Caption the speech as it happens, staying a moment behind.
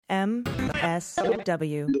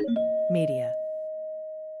MSW Media.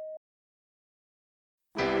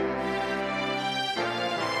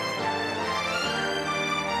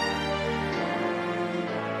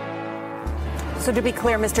 So to be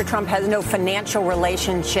clear, Mr. Trump has no financial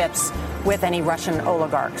relationships with any Russian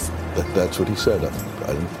oligarchs. That's what he said.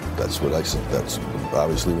 That's what I said. That's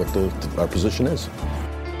obviously what our position is.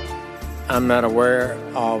 I'm not aware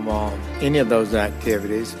of any of those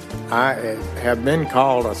activities. I have been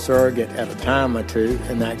called a surrogate at a time or two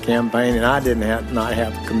in that campaign, and I not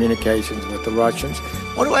have communications with the Russians.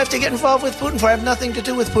 What do I have to get involved with Putin for? I have nothing to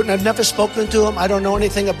do with Putin. I've never spoken to him. I don't know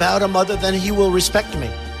anything about him other than he will respect me.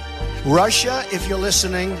 Russia, if you're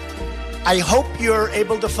listening, I hope you're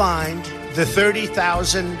able to find the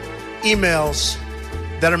 30,000 emails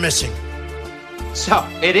that are missing. So,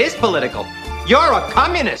 it is political. You're a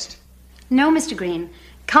communist. No, Mr. Green.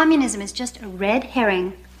 Communism is just a red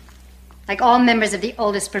herring. Like all members of the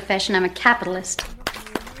oldest profession, I'm a capitalist.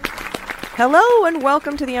 Hello and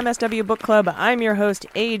welcome to the MSW Book Club. I'm your host,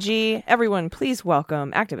 AG. Everyone, please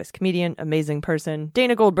welcome activist, comedian, amazing person,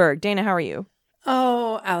 Dana Goldberg. Dana, how are you?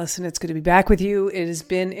 Oh, Allison, it's good to be back with you. It's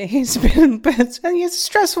been a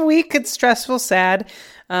stressful week. It's stressful, sad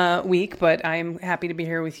week, but I'm happy to be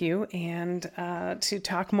here with you and to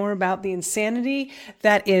talk more about the insanity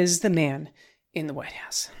that is the man in the White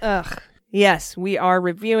House. Yes, we are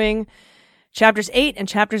reviewing chapters 8 and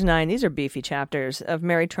chapters 9. These are beefy chapters of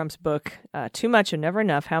Mary Trump's book, Too Much and Never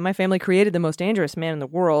Enough, How My Family Created the Most Dangerous Man in the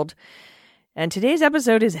World. And today's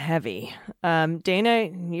episode is heavy.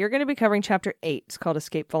 Dana, you're going to be covering chapter 8. It's called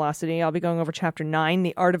Escape Velocity. I'll be going over chapter 9,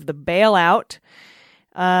 The Art of the Bailout.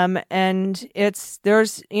 And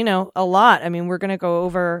there's a lot. I mean, we're going to go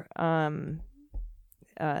over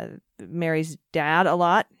Mary's dad a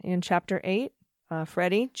lot in chapter 8,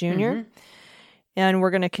 Freddie Jr. Mm-hmm. And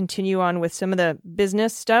we're going to continue on with some of the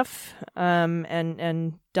business stuff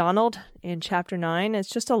and Donald in chapter 9. It's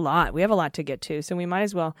just a lot. We have a lot to get to, so we might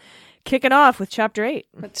as well kick it off with chapter 8.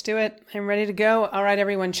 Let's do it. I'm ready to go. All right,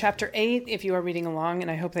 everyone. Chapter 8, if you are reading along, and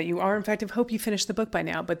I hope that you are. In fact, I hope you finished the book by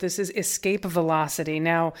now, but this is Escape Velocity.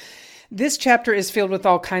 Now, this chapter is filled with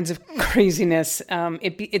all kinds of craziness.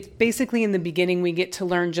 It's basically in the beginning, we get to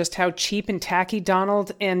learn just how cheap and tacky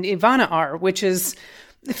Donald and Ivana are, which is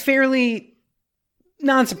fairly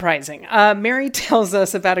non-surprising. Mary tells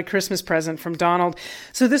us about a Christmas present from Donald.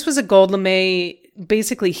 So this was a gold lame,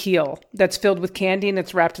 basically heel, that's filled with candy and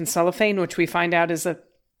it's wrapped in cellophane, which we find out is a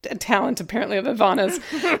talent apparently of Ivana's.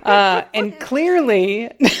 And clearly,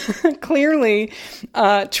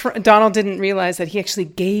 Donald didn't realize that he actually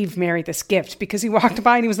gave Mary this gift because he walked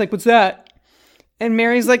by and he was like, "What's that?" And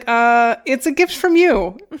Mary's like, "It's a gift from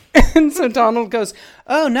you." And so Donald goes,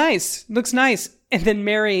 "Oh, nice. Looks nice." And then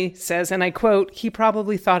Mary says, and I quote, "He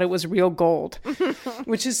probably thought it was real gold,"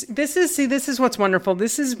 which is, this is what's wonderful.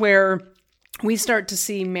 This is where we start to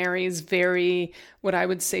see Mary's very, what I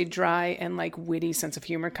would say, dry and like witty sense of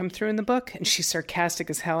humor come through in the book. And she's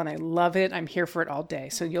sarcastic as hell. And I love it. I'm here for it all day.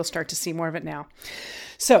 So you'll start to see more of it now.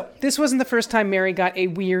 So this wasn't the first time Mary got a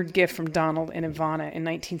weird gift from Donald and Ivana. In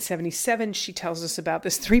 1977, she tells us about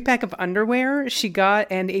this 3-pack of underwear she got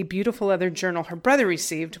and a beautiful leather journal her brother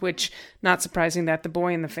received, which, not surprising that the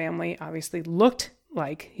boy in the family obviously looked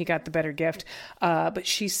like he got the better gift. But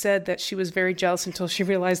she said that she was very jealous until she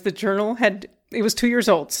realized the journal it was 2 years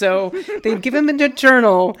old. So they'd give him a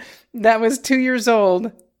journal that was 2 years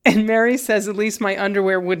old. And Mary says, "At least my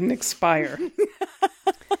underwear wouldn't expire."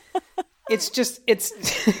 It's just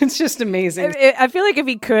amazing. I feel like if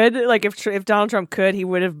he could, like if Donald Trump could, he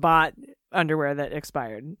would have bought underwear that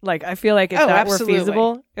expired. Like, I feel like if that absolutely were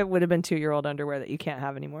feasible, it would have been 2-year-old underwear that you can't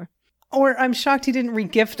have anymore. Or I'm shocked he didn't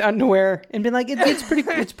regift underwear and been like, it's pretty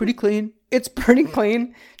clean. It's pretty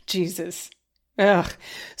clean. Jesus. Ugh.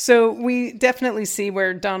 So we definitely see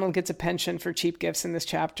where Donald gets a penchant for cheap gifts in this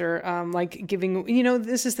chapter. Like giving,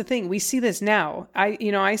 this is the thing. We see this now.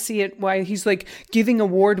 I see it why he's like giving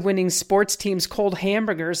award-winning sports teams cold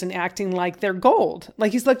hamburgers and acting like they're gold.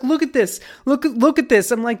 Like he's like, look at this. Look at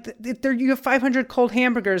this. I'm like, you have 500 cold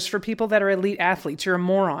hamburgers for people that are elite athletes. You're a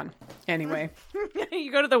moron. Anyway.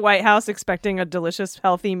 You go to the White House expecting a delicious,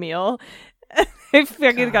 healthy meal. I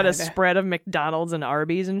fucking got a spread of McDonald's and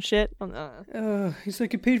Arby's and shit. He's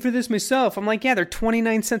like, "I paid for this myself." I'm like, "Yeah, they're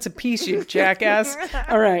 29 cents a piece, you jackass."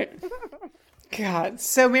 All right. God.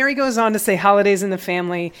 So Mary goes on to say holidays in the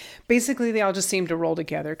family. Basically, they all just seem to roll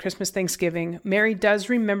together. Christmas, Thanksgiving. Mary does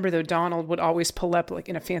remember, though, Donald would always pull up like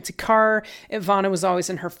in a fancy car. Ivana was always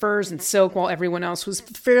in her furs and silk while everyone else was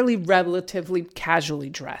fairly relatively casually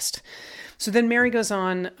dressed. So then Mary goes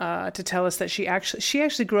on to tell us that she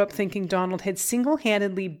actually grew up thinking Donald had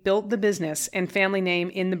single-handedly built the business and family name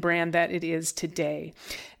in the brand that it is today.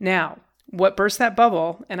 Now, what burst that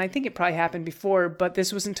bubble, and I think it probably happened before, but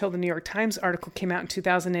this was until the New York Times article came out in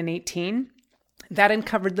 2018, that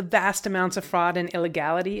uncovered the vast amounts of fraud and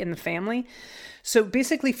illegality in the family. So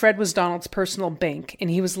basically, Fred was Donald's personal bank, and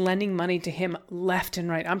he was lending money to him left and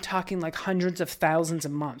right. I'm talking like hundreds of thousands a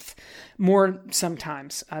month, more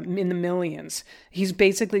sometimes, in the millions. He's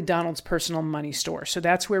basically Donald's personal money store. So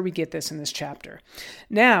that's where we get this in this chapter.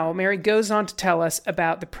 Now, Mary goes on to tell us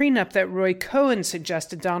about the prenup that Roy Cohn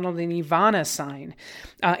suggested Donald and Ivana sign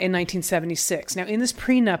in 1976. Now, in this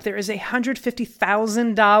prenup, there is a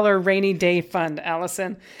 $150,000 rainy day fund,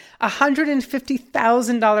 Allison.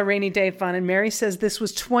 $150,000 rainy day fund. And Mary says this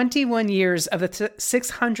was 21 years of the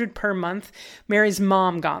 $600 per month Mary's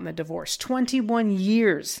mom got in the divorce. 21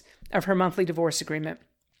 years of her monthly divorce agreement.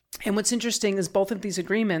 And what's interesting is both of these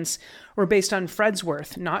agreements were based on Fred's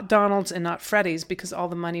worth, not Donald's and not Freddie's, because all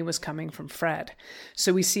the money was coming from Fred.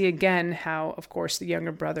 So we see again how, of course, the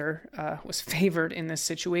younger brother was favored in this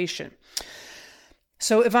situation.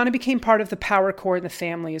 So Ivana became part of the power core in the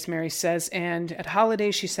family, as Mary says, and at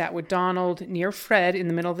holidays she sat with Donald near Fred in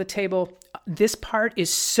the middle of the table. This part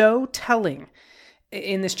is so telling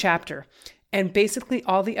in this chapter. And basically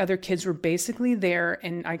all the other kids were basically there,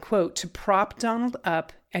 and I quote, to prop Donald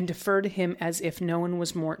up and defer to him as if no one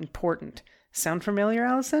was more important. Sound familiar,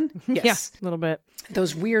 Allison? Yes. Yeah, a little bit.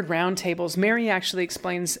 Those weird round tables. Mary actually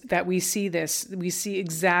explains that we see this. We see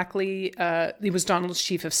exactly, it was Donald's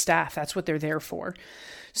chief of staff. That's what they're there for.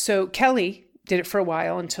 So Kelly did it for a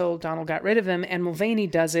while until Donald got rid of him, and Mulvaney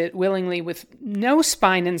does it willingly with no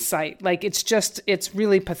spine in sight. Like, it's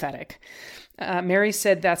really pathetic. Mary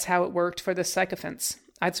said that's how it worked for the sycophants.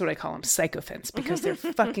 That's what I call them, sycophants, because they're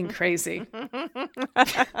fucking crazy.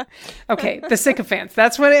 Okay, the sycophants.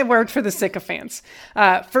 That's what it worked for the sycophants.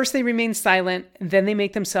 First, they remain silent. Then they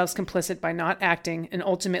make themselves complicit by not acting. And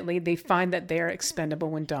ultimately, they find that they are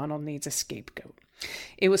expendable when Donald needs a scapegoat.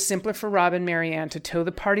 It was simpler for Rob and Mary Ann to toe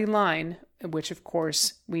the party line, which, of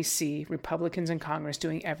course, we see Republicans in Congress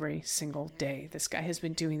doing every single day. This guy has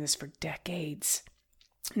been doing this for decades.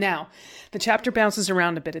 Now, the chapter bounces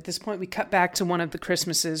around a bit. At this point, we cut back to one of the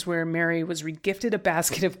Christmases where Mary was regifted a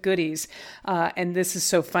basket of goodies. And this is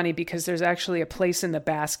so funny because there's actually a place in the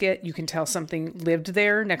basket. You can tell something lived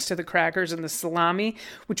there next to the crackers and the salami,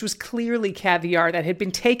 which was clearly caviar that had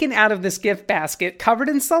been taken out of this gift basket, covered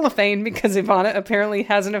in cellophane because Ivana apparently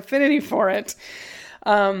has an affinity for it.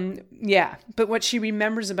 But what she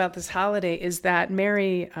remembers about this holiday is that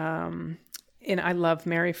Mary... and I love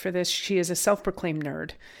Mary for this. She is a self-proclaimed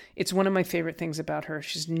nerd. It's one of my favorite things about her.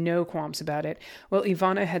 She's no qualms about it. Well,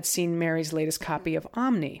 Ivana had seen Mary's latest copy of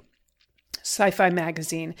Omni, sci-fi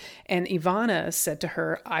magazine, and Ivana said to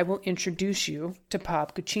her, I will introduce you to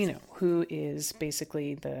Bob Guccino, who is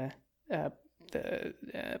basically the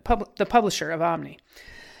publisher of Omni.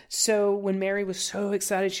 So when Mary was so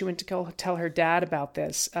excited, she went to go tell her dad about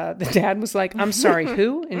this. The dad was like, I'm sorry,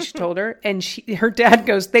 who? And she told her. And her dad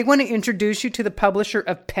goes, they want to introduce you to the publisher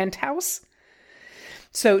of Penthouse?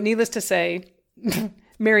 So needless to say,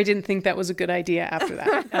 Mary didn't think that was a good idea after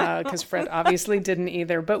that, because Fred obviously didn't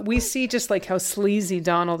either. But we see just like how sleazy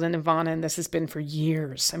Donald and Ivana and this has been for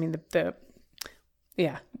years. I mean,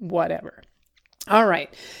 whatever. All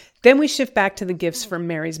right. Then we shift back to the gifts from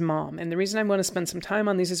Mary's mom. And the reason I want to spend some time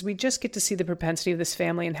on these is we just get to see the propensity of this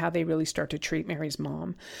family and how they really start to treat Mary's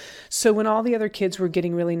mom. So when all the other kids were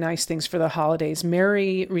getting really nice things for the holidays,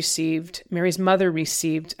 Mary's mother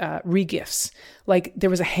received regifts. Like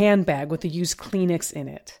there was a handbag with a used Kleenex in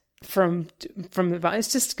it from the,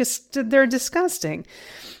 it's just, they're disgusting.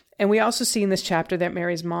 And we also see in this chapter that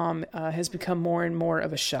Mary's mom has become more and more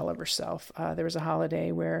of a shell of herself. There was a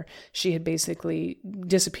holiday where she had basically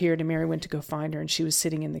disappeared and Mary went to go find her, and she was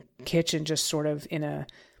sitting in the kitchen just sort of in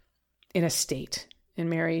a state. And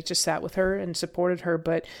Mary just sat with her and supported her.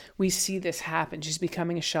 But we see this happen. She's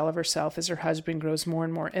becoming a shell of herself as her husband grows more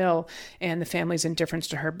and more ill, and the family's indifference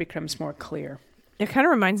to her becomes more clear. It kind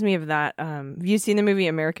of reminds me of that. Have you seen the movie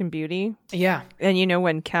American Beauty? Yeah. And you know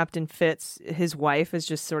when Captain Fitz, his wife, is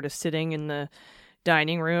just sort of sitting in the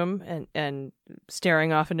dining room and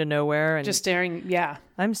staring off into nowhere. And just staring, yeah.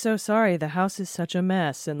 I'm so sorry. The house is such a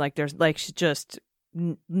mess. And like there's like just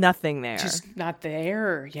nothing there. Just not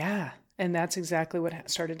there, yeah. And that's exactly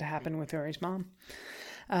what started to happen with Mary's mom.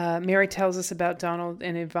 Mary tells us about Donald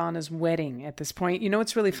and Ivana's wedding at this point. You know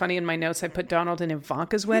what's really funny? In my notes, I put Donald and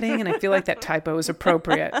Ivanka's wedding, and I feel like that typo is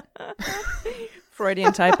appropriate.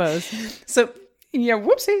 Freudian typos. So, yeah,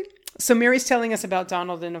 whoopsie. So Mary's telling us about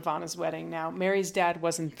Donald and Ivana's wedding. Now, Mary's dad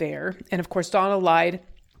wasn't there. And of course, Donald lied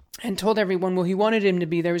and told everyone, well, he wanted him to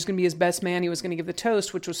be there. He was going to be his best man. He was going to give the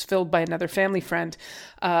toast, which was filled by another family friend.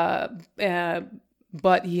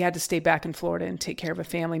 But he had to stay back in Florida and take care of a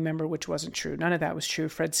family member, which wasn't true. None of that was true.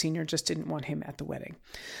 Fred Sr. just didn't want him at the wedding.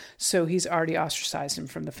 So he's already ostracized him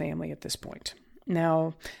from the family at this point.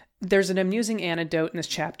 Now, there's an amusing anecdote in this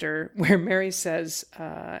chapter where Mary says,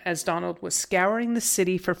 as Donald was scouring the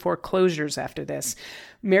city for foreclosures after this,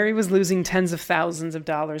 Mary was losing tens of thousands of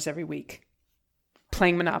dollars every week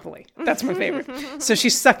playing Monopoly. That's my favorite. So she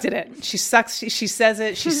sucked at it. She says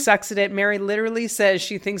it. She sucks at it. Mary literally says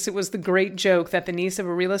she thinks it was the great joke that the niece of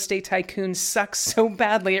a real estate tycoon sucks so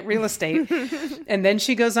badly at real estate. And then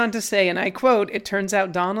she goes on to say, and I quote, "It turns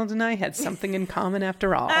out Donald and I had something in common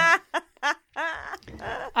after all."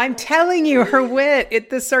 I'm telling you, her wit,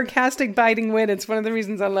 the sarcastic, biting wit, it's one of the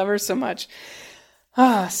reasons I love her so much.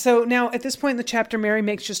 So now at this point in the chapter, Mary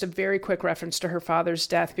makes just a very quick reference to her father's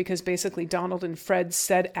death because basically Donald and Fred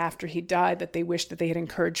said after he died that they wished that they had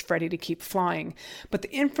encouraged Freddie to keep flying. But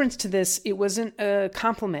the inference to this, it wasn't a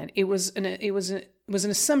compliment. It was an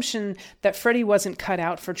assumption that Freddie wasn't cut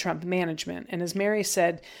out for Trump management. And as Mary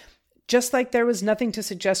said, just like there was nothing to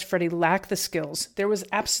suggest Freddie lacked the skills, there was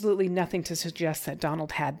absolutely nothing to suggest that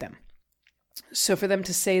Donald had them. So for them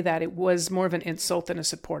to say that, it was more of an insult than a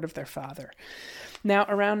support of their father. Now,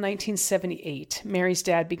 around 1978, Mary's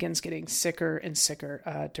dad begins getting sicker and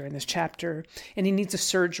sicker during this chapter, and he needs a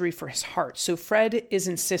surgery for his heart. So Fred is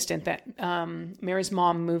insistent that Mary's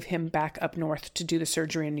mom move him back up north to do the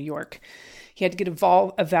surgery in New York. He had to get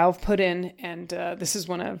a valve put in, and this is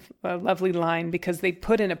a lovely line because they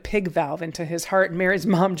put in a pig valve into his heart. And Mary's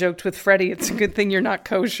mom joked with Freddie, "It's a good thing you're not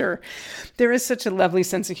kosher." There is such a lovely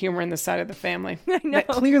sense of humor in this side of the family that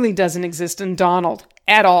clearly doesn't exist in Donald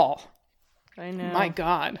at all. I know. My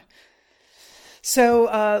God.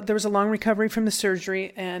 So there was a long recovery from the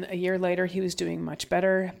surgery, and a year later he was doing much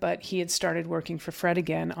better, but he had started working for Fred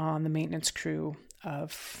again on the maintenance crew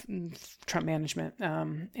of Trump management,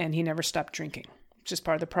 and he never stopped drinking, which is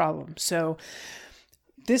part of the problem. So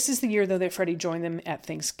this is the year, though, that Freddie joined them at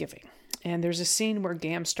Thanksgiving. And there's a scene where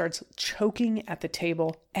Gam starts choking at the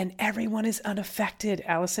table and everyone is unaffected.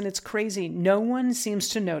 Allison, it's crazy. No one seems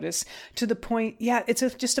to notice to the point,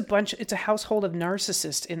 it's a household of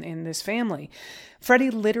narcissists in this family.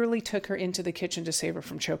 Freddie literally took her into the kitchen to save her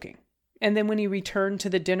from choking. And then when he returned to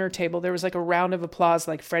the dinner table, there was like a round of applause,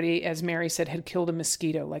 like Freddie, as Mary said, had killed a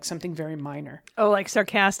mosquito, like something very minor. Oh, like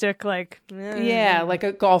sarcastic, like... Yeah, like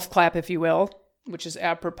a golf clap, if you will, which is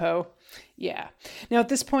apropos. Yeah. Now, at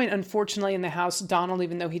this point, unfortunately, in the house, Donald,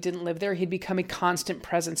 even though he didn't live there, he'd become a constant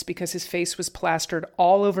presence because his face was plastered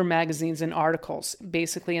all over magazines and articles,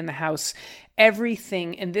 basically in the house.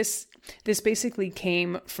 Everything. And this basically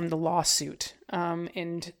came from the lawsuit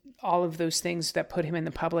and all of those things that put him in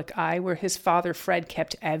the public eye, where his father, Fred,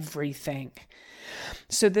 kept everything.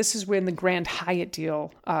 So this is when the Grand Hyatt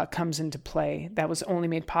deal comes into play. That was only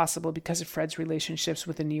made possible because of Fred's relationships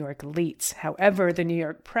with the New York elites. However, the New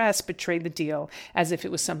York press portrayed the deal as if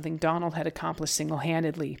it was something Donald had accomplished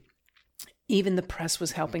single-handedly. Even the press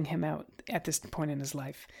was helping him out at this point in his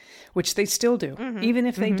life, which they still do. Mm-hmm. Even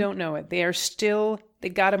if they don't know it, they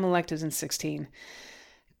got him elected in 2016.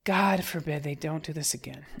 God forbid they don't do this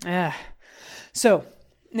again. So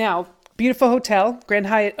now, beautiful hotel, Grand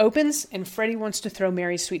Hyatt opens, and Freddie wants to throw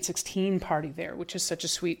Mary's Sweet 16 party there, which is such a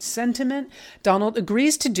sweet sentiment. Donald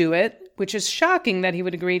agrees to do it, which is shocking that he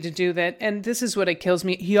would agree to do that. And this is what it kills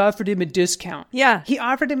me. He offered him a discount. Yeah. He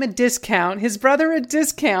offered him a discount, his brother a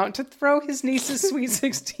discount, to throw his niece's Sweet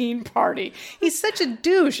 16 party. He's such a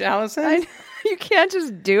douche, Allison. You can't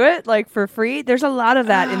just do it, like, for free. There's a lot of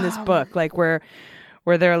that in this book, like, where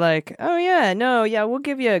they're like, oh, we'll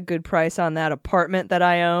give you a good price on that apartment that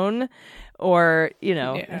I own. Or,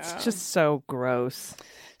 It's just so gross.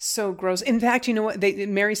 So gross. In fact, you know what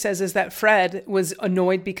Mary says is that Fred was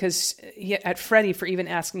annoyed because at Freddie for even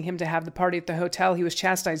asking him to have the party at the hotel. He was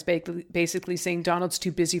chastised, basically saying Donald's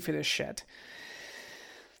too busy for this shit.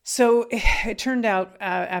 So it turned out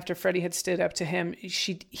after Freddie had stood up to him,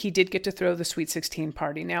 he did get to throw the Sweet 16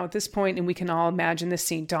 party. Now at this point, and we can all imagine this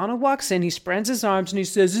scene, Donald walks in, he spreads his arms and he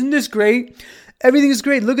says, "Isn't this great? Everything is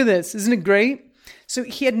great. Look at this. Isn't it great?" So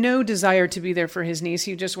he had no desire to be there for his niece.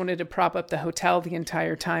 He just wanted to prop up the hotel the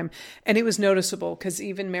entire time. And it was noticeable because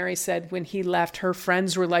even Mary said when he left, her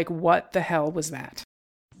friends were like, "What the hell was that?"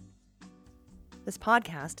 This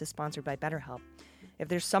podcast is sponsored by BetterHelp. If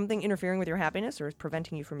there's something interfering with your happiness or is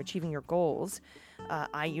preventing you from achieving your goals,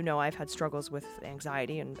 I've had struggles with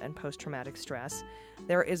anxiety and post-traumatic stress,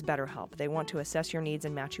 there is BetterHelp. They want to assess your needs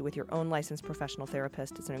and match you with your own licensed professional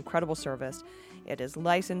therapist. It's an incredible service. It is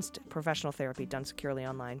licensed professional therapy done securely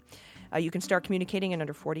online. You can start communicating in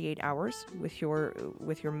under 48 hours with your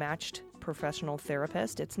matched professional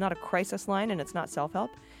therapist. It's not a crisis line and it's not self-help.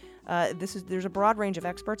 There's a broad range of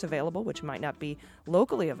experts available, which might not be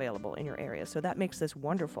locally available in your area. So that makes this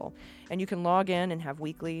wonderful. And you can log in and have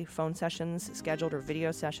weekly phone sessions scheduled or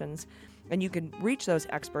video sessions. And you can reach those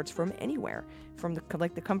experts from anywhere, from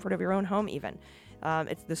the comfort of your own home even.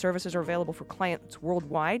 The services are available for clients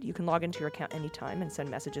worldwide. You can log into your account anytime and send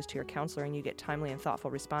messages to your counselor, and you get timely and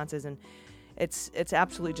thoughtful responses. And it's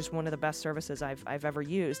absolutely just one of the best services I've ever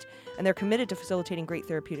used. And they're committed to facilitating great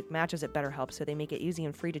therapeutic matches at BetterHelp, so they make it easy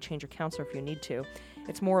and free to change your counselor if you need to.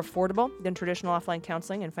 It's more affordable than traditional offline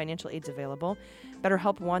counseling, and financial aid's available.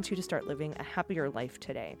 BetterHelp wants you to start living a happier life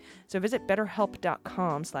today. So visit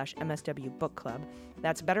betterhelp.com/MSW Book Club.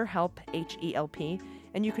 That's BetterHelp, H-E-L-P,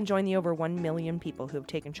 and you can join the over 1 million people who have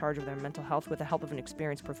taken charge of their mental health with the help of an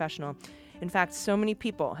experienced professional. In fact, so many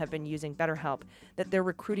people have been using BetterHelp that they're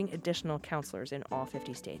recruiting additional counselors in all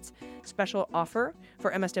 50 states. Special offer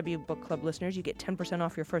for MSW Book Club listeners. You get 10%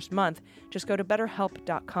 off your first month. Just go to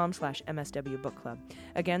betterhelp.com/MSW Book Club.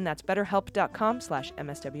 Again, that's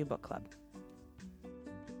betterhelp.com/MSW Book Club.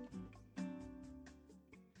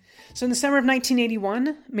 So in the summer of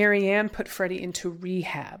 1981, Mary Ann put Freddie into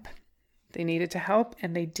rehab. They needed to help,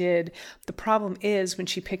 and they did. The problem is, when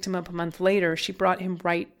she picked him up a month later, she brought him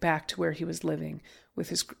right back to where he was living with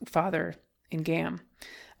his father in Gam.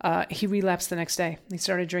 He relapsed the next day. He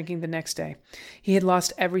started drinking the next day. He had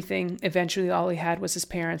lost everything. Eventually, all he had was his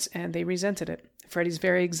parents, and they resented it. Freddie's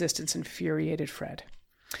very existence infuriated Fred.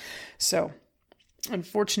 So,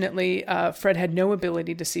 unfortunately, Fred had no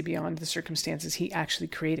ability to see beyond the circumstances he actually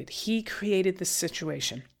created. He created this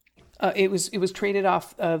situation. It was created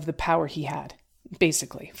off of the power he had,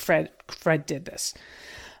 basically. Fred did this.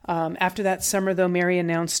 After that summer, though, Mary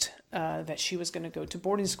announced that she was going to go to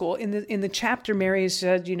boarding school. In the chapter, Mary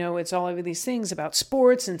said, it's all of these things about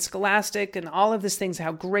sports and scholastic and all of these things,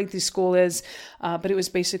 how great this school is. But it was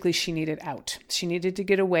basically she needed out. She needed to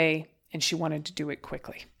get away, and she wanted to do it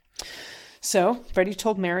quickly. So Freddie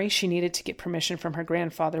told Mary she needed to get permission from her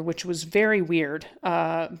grandfather, which was very weird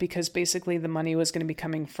because basically the money was going to be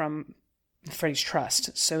coming from Freddie's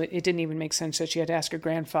trust. So it didn't even make sense that she had to ask her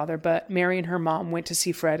grandfather. But Mary and her mom went to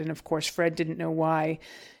see Fred. And of course, Fred didn't know why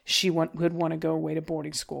she would want to go away to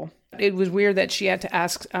boarding school. It was weird that she had to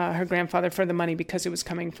ask her grandfather for the money because it was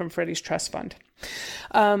coming from Freddie's trust fund.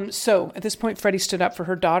 So at this point, Freddie stood up for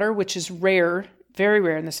her daughter, which is rare. Very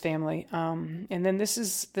rare in this family. And then this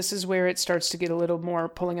is where it starts to get a little more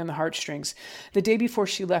pulling on the heartstrings. The day before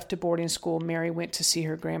she left to boarding school, Mary went to see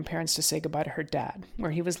her grandparents to say goodbye to her dad,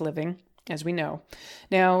 where he was living, as we know.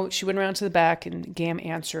 Now, she went around to the back, and Gam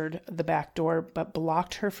answered the back door, but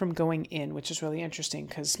blocked her from going in, which is really interesting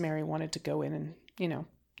because Mary wanted to go in and,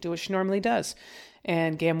 do what she normally does.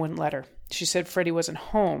 And Gam wouldn't let her. She said Freddie wasn't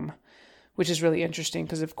home, which is really interesting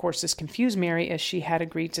because, of course, this confused Mary as she had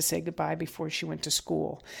agreed to say goodbye before she went to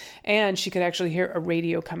school. And she could actually hear a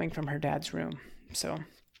radio coming from her dad's room. So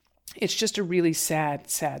it's just a really sad,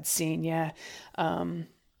 sad scene. Yeah.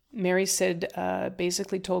 Mary said,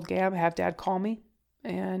 basically told Gam, have Dad call me.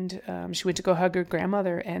 And she went to go hug her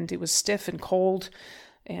grandmother, and it was stiff and cold.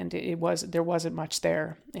 And there wasn't much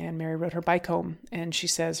there. And Mary rode her bike home, and she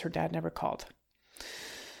says her dad never called.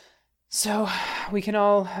 So we can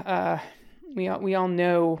all... We all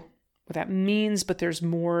know what that means, but there's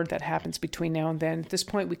more that happens between now and then. At this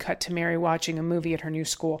point, we cut to Mary watching a movie at her new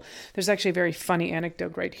school. There's actually a very funny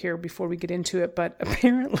anecdote right here before we get into it, but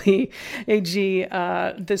apparently,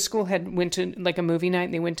 the school had went to like a movie night,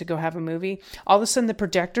 and they went to go have a movie. All of a sudden, the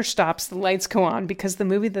projector stops, the lights go on, because the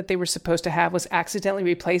movie that they were supposed to have was accidentally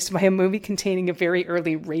replaced by a movie containing a very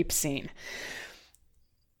early rape scene.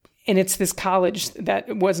 And it's this college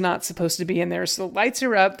that was not supposed to be in there. So the lights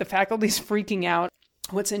are up. The faculty's freaking out.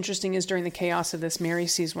 What's interesting is during the chaos of this, Mary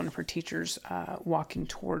sees one of her teachers walking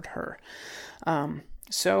toward her.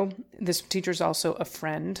 So this teacher's also a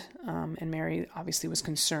friend, and Mary obviously was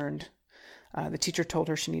concerned. The teacher told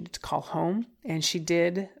her she needed to call home, and she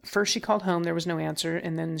did. First, she called home. There was no answer,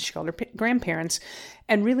 and then she called her grandparents,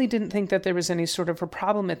 and really didn't think that there was any sort of a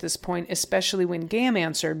problem at this point, especially when Gam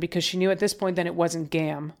answered, because she knew at this point that it wasn't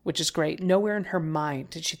Gam, which is great. Nowhere in her mind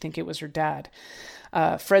did she think it was her dad.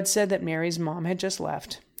 Fred said that Mary's mom had just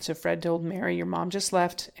left, so Fred told Mary, your mom just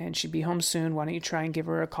left, and she'd be home soon. Why don't you try and give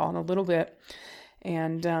her a call in a little bit?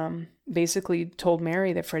 and basically told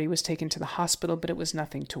Mary that Freddie was taken to the hospital, but it was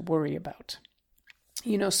nothing to worry about.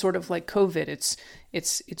 You know, sort of like COVID.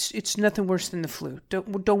 It's nothing worse than the flu.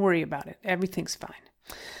 Don't worry about it. Everything's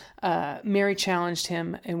fine. Mary challenged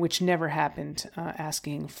him, and which never happened,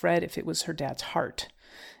 asking Fred if it was her dad's heart.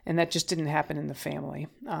 And that just didn't happen in the family.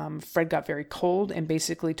 Fred got very cold and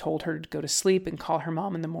basically told her to go to sleep and call her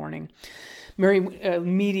mom in the morning. Mary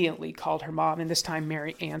immediately called her mom, and this time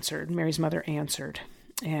Mary answered. Mary's mother answered.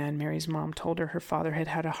 And Mary's mom told her father had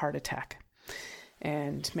had a heart attack,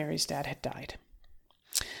 and Mary's dad had died.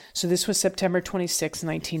 So this was September 26,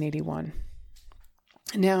 1981.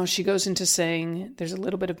 Now she goes into saying there's a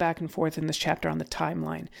little bit of back and forth in this chapter on the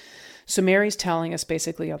timeline. So Mary's telling us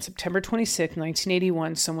basically on September 26,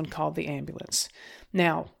 1981, someone called the ambulance.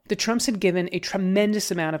 Now, the Trumps had given a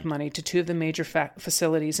tremendous amount of money to two of the major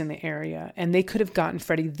facilities in the area, and they could have gotten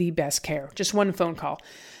Freddie the best care. Just one phone call.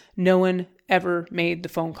 No one ever made the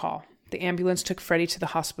phone call. The ambulance took Freddie to the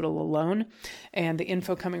hospital alone, and the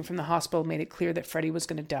info coming from the hospital made it clear that Freddie was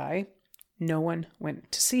going to die. No one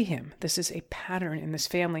went to see him. This is a pattern in this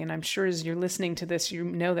family, and I'm sure as you're listening to this, you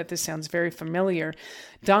know that this sounds very familiar.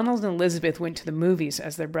 Donald and Elizabeth went to the movies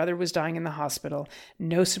as their brother was dying in the hospital.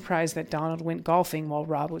 No surprise that Donald went golfing while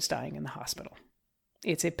Rob was dying in the hospital.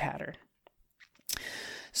 It's a pattern.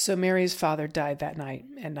 So Mary's father died that night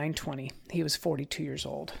at 9:20. He was 42 years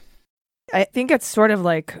old. I think it's sort of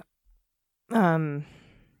like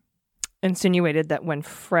insinuated that when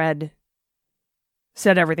Fred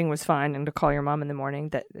said everything was fine and to call your mom in the morning,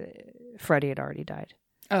 that Freddie had already died.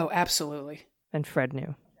 Oh, absolutely. And Fred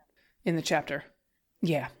knew. In the chapter.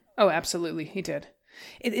 Yeah. Oh, absolutely. He did.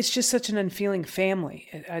 It's just such an unfeeling family.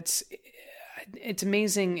 It's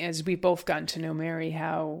amazing as we've both gotten to know Mary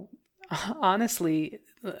how, honestly,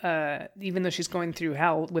 even though she's going through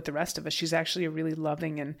hell with the rest of us, she's actually a really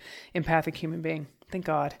loving and empathic human being. Thank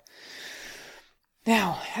God.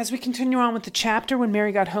 Now, as we continue on with the chapter, when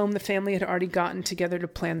Mary got home, the family had already gotten together to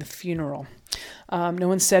plan the funeral. No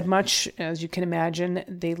one said much, as you can imagine.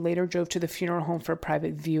 They later drove to the funeral home for a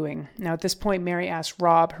private viewing. Now, at this point, Mary asked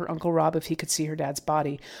Rob, her Uncle Rob, if he could see her dad's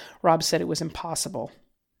body. Rob said it was impossible.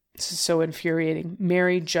 This is so infuriating.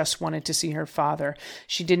 Mary just wanted to see her father.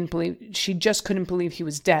 She just couldn't believe he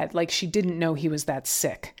was dead. Like, she didn't know he was that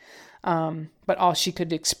sick. But all she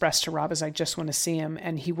could express to Rob is, I just want to see him,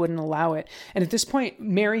 and he wouldn't allow it. And at this point,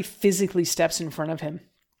 Mary physically steps in front of him.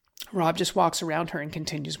 Rob just walks around her and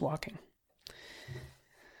continues walking.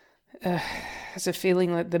 Has a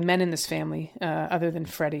feeling that the men in this family, other than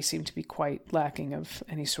Freddie, seem to be quite lacking of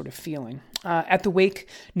any sort of feeling. At the wake,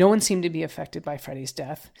 no one seemed to be affected by Freddie's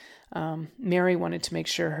death. Mary wanted to make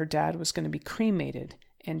sure her dad was going to be cremated,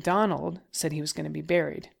 and Donald said he was going to be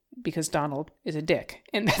buried, because Donald is a dick.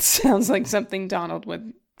 And that sounds like something Donald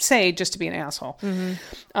would say just to be an asshole.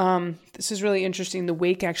 Mm-hmm. This is really interesting. The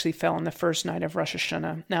wake actually fell on the first night of Rosh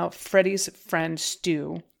Hashanah. Now, Freddie's friend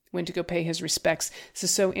Stu went to go pay his respects. This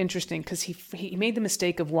is so interesting because he made the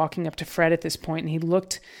mistake of walking up to Fred at this point,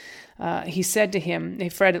 and he said to him, "Hey,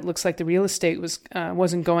 Fred, it looks like the real estate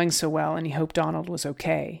wasn't going so well, and he hoped Donald was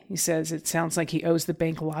okay." He says, "It sounds like he owes the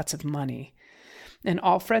bank lots of money." And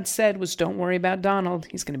all Fred said was, "Don't worry about Donald.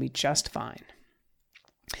 He's going to be just fine."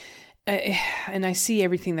 And I see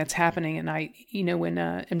everything that's happening. And when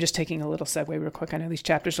I'm just taking a little segue real quick. I know these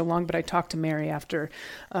chapters are long, but I talked to Mary after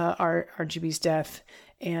our RGB's death.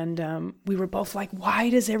 And we were both like,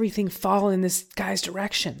 why does everything fall in this guy's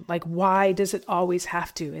direction? Like, why does it always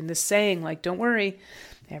have to? And this saying, like, don't worry,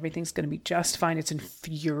 everything's going to be just fine. It's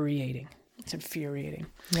infuriating. It's infuriating.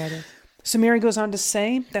 Yeah, it is. So Mary goes on to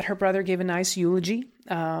say that her brother gave a nice eulogy,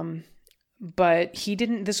 but he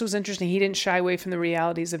didn't, this was interesting, he didn't shy away from the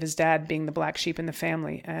realities of his dad being the black sheep in the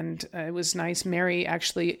family. And it was nice. Mary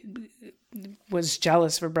actually was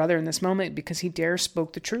jealous of her brother in this moment because he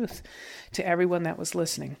spoke the truth to everyone that was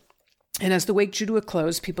listening. And as the wake drew to a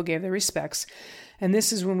close, people gave their respects. And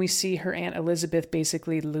this is when we see her Aunt Elizabeth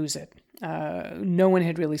basically lose it. No one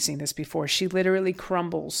had really seen this before. She literally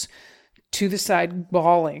crumbles to the side,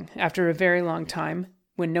 bawling after a very long time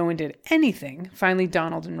when no one did anything. Finally,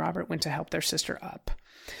 Donald and Robert went to help their sister up.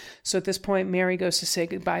 So at this point, Mary goes to say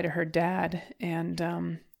goodbye to her dad.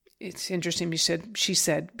 And it's interesting. She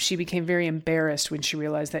said she became very embarrassed when she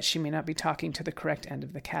realized that she may not be talking to the correct end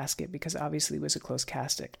of the casket, because obviously it was a closed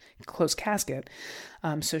casket.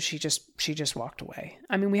 So she just walked away.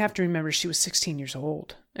 I mean, we have to remember she was 16 years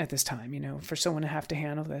old at this time, for someone to have to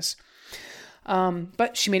handle this.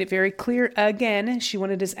 But she made it very clear again, she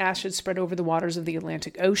wanted his ashes spread over the waters of the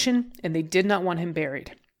Atlantic Ocean, and they did not want him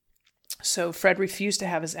buried. So Fred refused to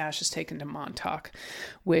have his ashes taken to Montauk,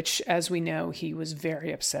 which, as we know, he was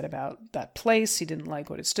very upset about that place. He didn't like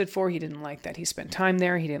what it stood for. He didn't like that he spent time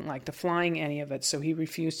there. He didn't like the flying, any of it. So he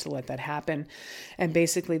refused to let that happen. And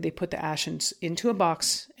basically, they put the ashes into a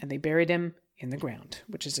box and they buried him in the ground,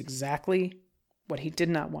 which is exactly what he did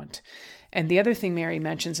not want. And the other thing Mary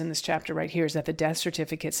mentions in this chapter right here is that the death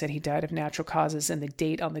certificate said he died of natural causes, and the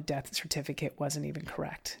date on the death certificate wasn't even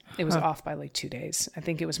correct. It was off by like 2 days. I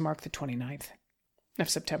think it was marked the 29th of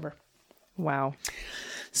September. Wow.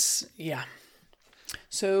 Yeah.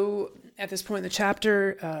 So at this point in the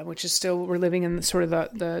chapter, which is still, we're living in sort of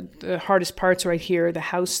the hardest parts right here, the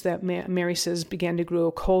house that Mary says began to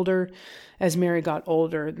grow colder as Mary got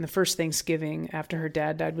older. And the first Thanksgiving after her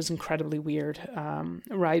dad died was incredibly weird.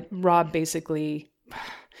 Rob basically,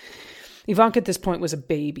 Ivanka at this point was a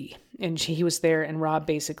baby, and he was there, and Rob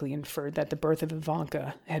basically inferred that the birth of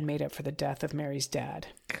Ivanka had made up for the death of Mary's dad.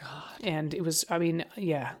 God. And it was,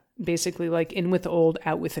 basically like in with the old,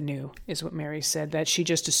 out with the new is what Mary said, that she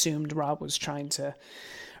just assumed Rob was trying to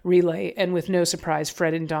relay. And with no surprise,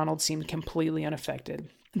 Fred and Donald seemed completely unaffected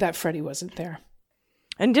that Freddie wasn't there.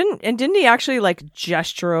 And didn't he actually like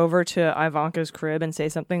gesture over to Ivanka's crib and say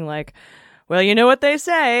something like, well, you know what they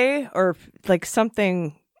say, or like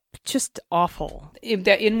something just awful?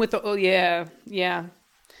 Yeah.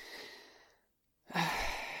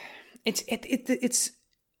 It's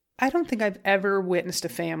I don't think I've ever witnessed a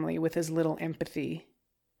family with as little empathy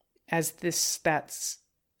as that's,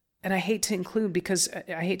 and I hate to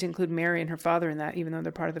include Mary and her father in that, even though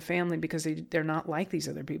they're part of the family, because they're not like these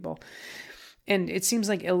other people. And it seems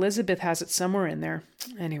like Elizabeth has it somewhere in there.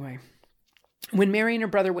 Anyway, when Mary and her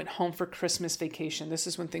brother went home for Christmas vacation, this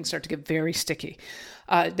is when things start to get very sticky.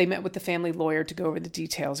 They met with the family lawyer to go over the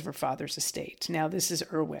details of her father's estate. Now, this is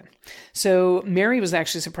Irwin. So Mary was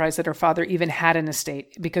actually surprised that her father even had an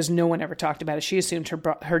estate because no one ever talked about it. She assumed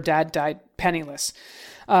her dad died penniless.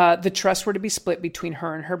 The trusts were to be split between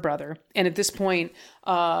her and her brother. And at this point,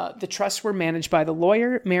 the trusts were managed by the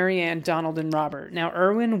lawyer, Mary Ann, Donald, and Robert. Now,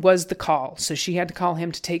 Irwin was the call, so she had to call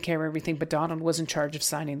him to take care of everything, but Donald was in charge of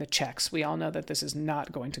signing the checks. We all know that this is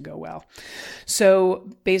not going to go well. So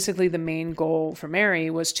basically, the main goal for Mary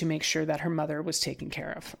was to make sure that her mother was taken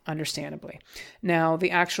care of, understandably. Now, the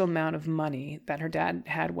actual amount of money that her dad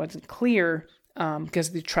had wasn't clear, because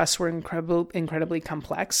the trusts were incredibly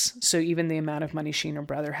complex. So even the amount of money she and her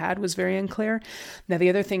brother had was very unclear. Now, the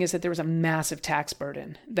other thing is that there was a massive tax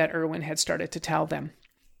burden that Irwin had started to tell them.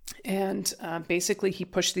 And basically, he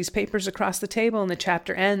pushed these papers across the table, and the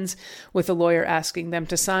chapter ends with the lawyer asking them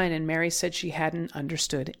to sign. And Mary said she hadn't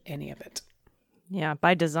understood any of it. Yeah,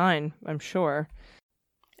 by design, I'm sure.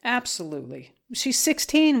 Absolutely. She's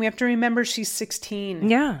 16. We have to remember she's 16.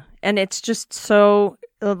 Yeah. And it's just so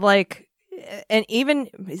like... And even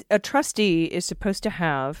a trustee is supposed to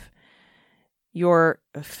have your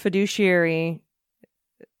fiduciary,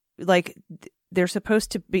 like they're supposed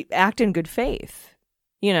to act in good faith,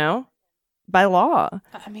 by law.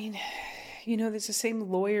 I mean, there's the same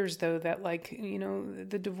lawyers though that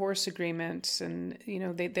the divorce agreements and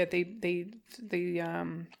they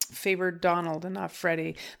favored Donald and not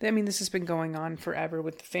Freddie. I mean, this has been going on forever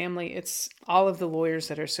with the family. It's all of the lawyers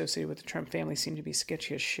that are associated with the Trump family seem to be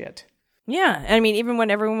sketchy as shit. Yeah. I mean, even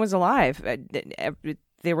when everyone was alive,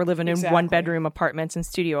 they were living in one-bedroom apartments and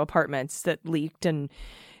studio apartments that leaked and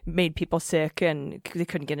made people sick, and they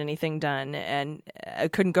couldn't get anything done, and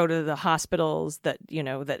couldn't go to the hospitals that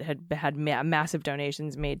had massive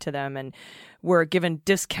donations made to them, and were given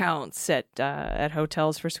discounts at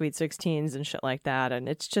hotels for Sweet 16s and shit like that. And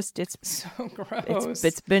it's so gross.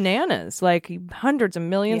 It's bananas, like hundreds of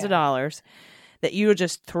millions of dollars that you would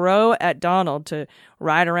just throw at Donald to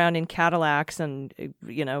ride around in Cadillacs and,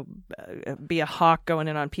 be a hawk going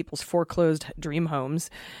in on people's foreclosed dream homes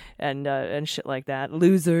and shit like that.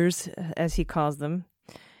 Losers, as he calls them.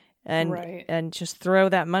 And just throw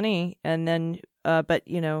that money. And then, but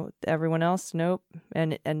everyone else, nope.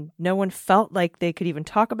 And no one felt like they could even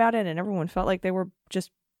talk about it. And everyone felt like they were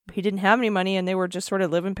he didn't have any money and they were just sort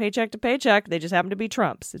of living paycheck to paycheck. They just happened to be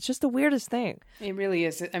Trumps. It's just the weirdest thing. It really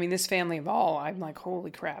is. I mean, this family of all, I'm like,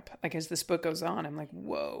 holy crap. Like, as this book goes on, I'm like,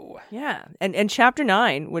 whoa. Yeah. And chapter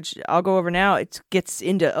 9, which I'll go over now, it gets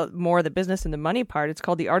into more of the business and the money part. It's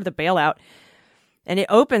called The Art of the Bailout. And it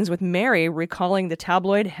opens with Mary recalling the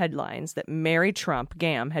tabloid headlines that Mary Trump,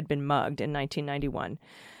 Gam, had been mugged in 1991.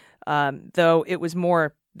 Though it was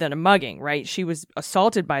more than a mugging, right? She was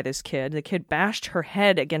assaulted by this kid. The kid bashed her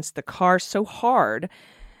head against the car so hard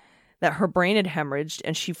that her brain had hemorrhaged,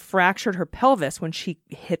 and she fractured her pelvis when she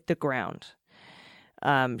hit the ground.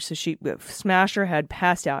 So she smashed her head,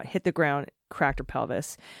 passed out, hit the ground, cracked her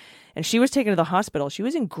pelvis. And she was taken to the hospital. She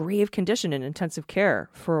was in grave condition in intensive care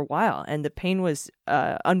for a while. And the pain was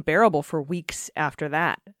unbearable for weeks after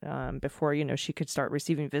that, before, she could start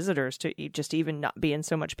receiving visitors, to just even not be in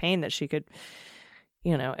so much pain that she could,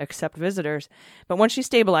 accept visitors. But once she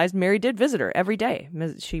stabilized, Mary did visit her every day.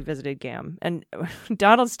 She visited Gam. And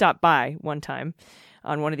Donald stopped by one time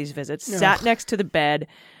on one of these visits, sat next to the bed,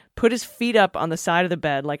 put his feet up on the side of the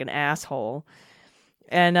bed like an asshole.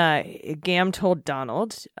 And Gam told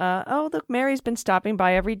Donald, oh, look, Mary's been stopping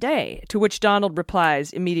by every day. To which Donald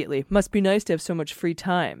replies immediately, must be nice to have so much free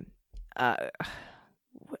time.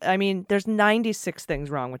 There's 96 things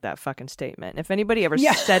wrong with that fucking statement. If anybody ever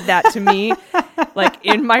said that to me, like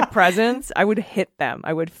in my presence, I would hit them.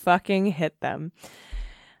 I would fucking hit them.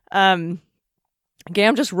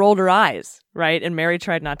 Gam just rolled her eyes, right? And Mary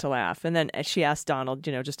tried not to laugh. And then she asked Donald,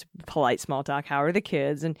 just polite small talk, how are the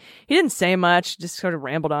kids? And he didn't say much, just sort of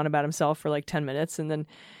rambled on about himself for like 10 minutes and then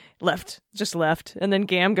left. And then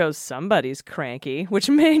Gam goes, somebody's cranky, which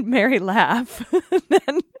made Mary laugh.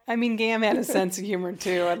 Gam had a sense of humor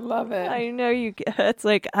too. I love it. I know it's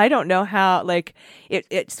like, I don't know how, like,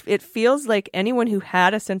 it feels like anyone who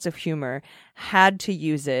had a sense of humor had to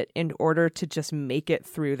use it in order to just make it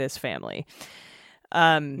through this family.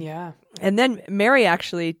 And then Mary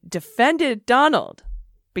actually defended Donald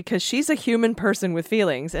because she's a human person with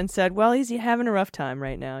feelings and said, well, he's having a rough time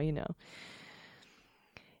right now,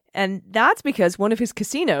 And that's because one of his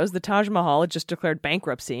casinos, the Taj Mahal, had just declared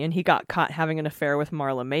bankruptcy and he got caught having an affair with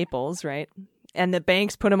Marla Maples, right? And the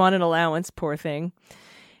banks put him on an allowance, poor thing.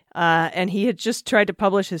 And he had just tried to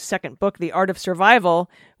publish his second book, The Art of Survival,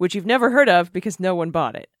 which you've never heard of because no one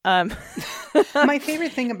bought it. My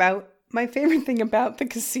favorite thing about the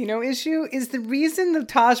casino issue is the reason the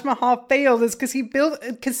Taj Mahal failed is because he built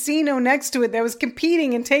a casino next to it that was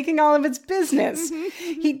competing and taking all of its business.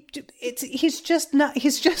 He's just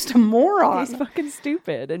a moron. He's fucking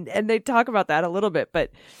stupid. And they talk about that a little bit,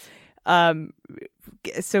 but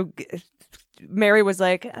so Mary was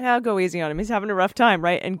like, I'll go easy on him. He's having a rough time,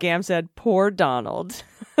 right? And Gam said, poor Donald.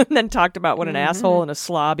 And then talked about what an asshole and a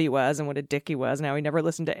slob he was and what a dick he was and how he never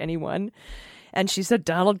listened to anyone. And she said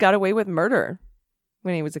Donald got away with murder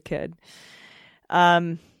when he was a kid.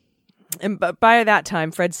 But by that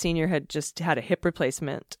time, Fred Sr. had just had a hip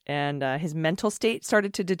replacement and his mental state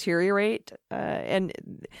started to deteriorate.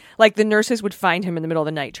 And like the nurses would find him in the middle of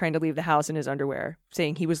the night trying to leave the house in his underwear,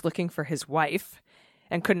 saying he was looking for his wife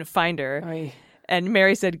and couldn't find her. Oy. And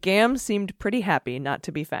Mary said Gam seemed pretty happy not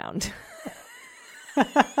to be found.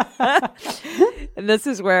 And this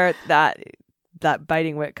is where that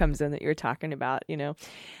biting wit comes in that you're talking about,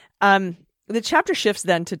 The chapter shifts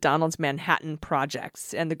then to Donald's Manhattan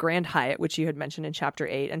projects and the Grand Hyatt, which you had mentioned in Chapter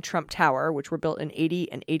 8, and Trump Tower, which were built in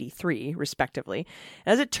 80 and 83, respectively.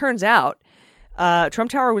 As it turns out,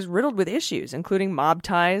 Trump Tower was riddled with issues, including mob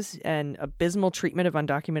ties and abysmal treatment of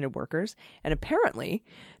undocumented workers. And apparently,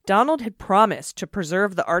 Donald had promised to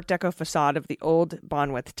preserve the Art Deco facade of the old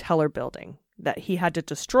Bonwith Teller building that he had to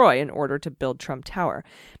destroy in order to build Trump Tower.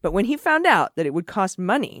 But when he found out that it would cost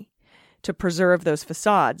money to preserve those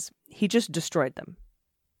facades, he just destroyed them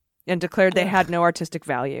and declared they had no artistic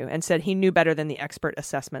value and said he knew better than the expert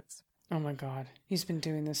assessments. Oh my God. He's been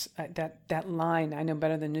doing this, that line, I know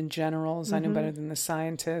better than the generals, I know better than the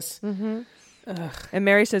scientists. Mm-hmm. And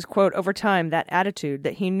Mary says, quote, over time, that attitude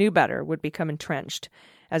that he knew better would become entrenched.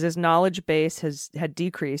 As his knowledge base had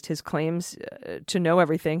decreased, his claims to know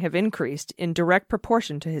everything have increased in direct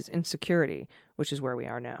proportion to his insecurity, which is where we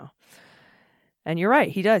are now. And you're right,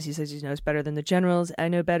 he does. He says he knows better than the generals. I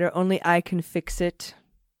know better. Only I can fix it.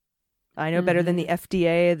 I know better than the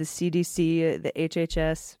FDA, the CDC, the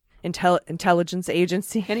HHS, intelligence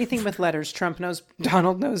agency. Anything with letters,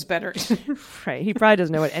 Donald knows better. Right. He probably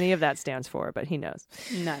doesn't know what any of that stands for, but he knows.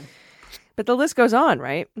 None. But the list goes on,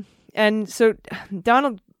 right? And so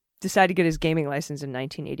Donald decided to get his gaming license in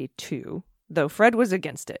 1982, though Fred was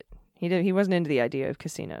against it. He wasn't into the idea of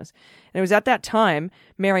casinos. And it was at that time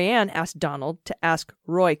Marianne asked Donald to ask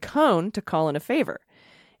Roy Cohn to call in a favor.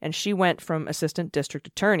 And she went from assistant district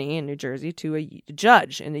attorney in New Jersey to a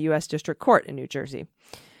judge in the U.S. District Court in New Jersey.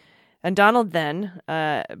 And Donald then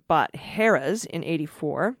bought Harrah's in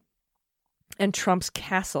 84 and Trump's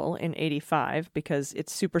Castle in 85 because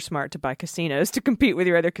it's super smart to buy casinos to compete with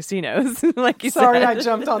your other casinos. Like you Sorry, said. I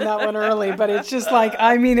jumped on that one early, but it's just like,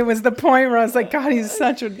 it was the point where I was like, God, he's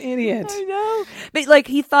such an idiot. I know. But like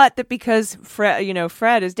he thought that because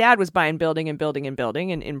Fred, his dad was buying building in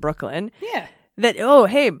Brooklyn. Yeah. That, oh,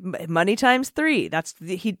 hey, money times 3.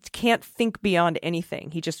 He can't think beyond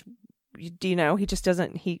anything. He just, he just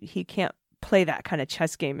doesn't, he can't play that kind of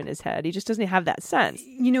chess game in his head. He just doesn't have that sense.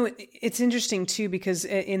 You know, it's interesting too, because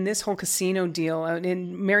in this whole casino deal,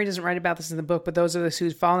 and Mary doesn't write about this in the book, but those of us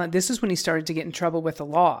who've fallen, this is when he started to get in trouble with the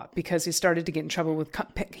law, because he started to get in trouble with,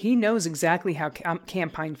 he knows exactly how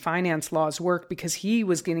campaign finance laws work, because he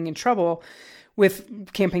was getting in trouble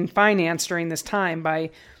with campaign finance during this time by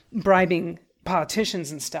bribing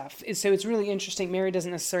politicians and stuff. So it's really interesting. Mary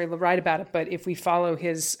doesn't necessarily write about it, but if we follow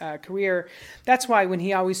his career, that's why when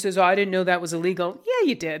he always says, "Oh, I didn't know that was illegal." Yeah,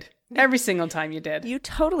 you did. Every single time you did. You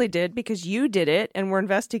totally did, because you did it and were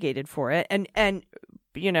investigated for it. And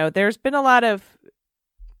you know, there's been a lot of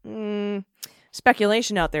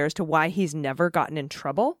speculation out there as to why he's never gotten in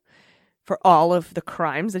trouble for all of the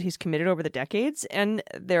crimes that he's committed over the decades. And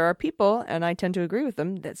there are people, and I tend to agree with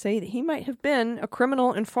them, that say that he might have been a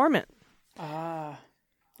criminal informant. Ah,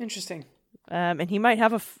 interesting. And he might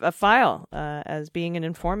have a file as being an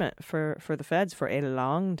informant for the feds for a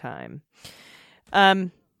long time.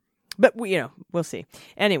 But we'll see.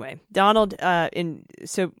 Anyway, Donald,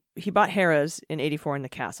 so he bought Harrah's in 1984 in the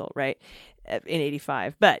castle, right? In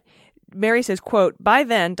 1985. But Mary says, quote, "By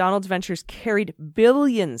then, Donald's ventures carried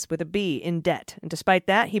billions with a B in debt. And despite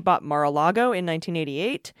that, he bought Mar-a-Lago in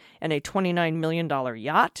 1988 and a $29 million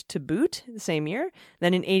yacht to boot the same year.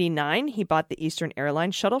 Then in 1989, he bought the Eastern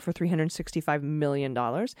Airlines shuttle for $365 million.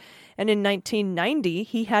 And in 1990,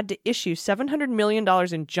 he had to issue $700 million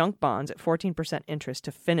in junk bonds at 14% interest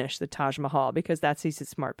to finish the Taj Mahal, because he's a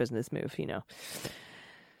smart business move, you know.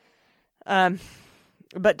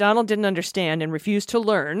 But Donald didn't understand and refused to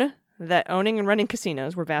learn that owning and running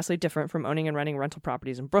casinos were vastly different from owning and running rental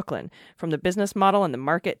properties in Brooklyn, from the business model and the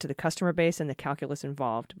market to the customer base and the calculus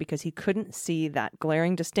involved. Because he couldn't see that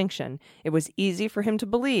glaring distinction, it was easy for him to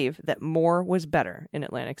believe that more was better in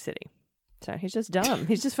Atlantic City. So he's just dumb.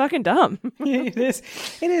 He's just fucking dumb. It is.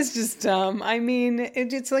 It is just dumb. I mean,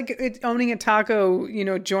 it's like owning a taco,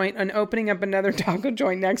 joint and opening up another taco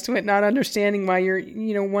joint next to it, not understanding why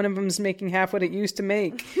one of them's making half what it used to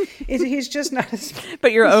make. He's just not.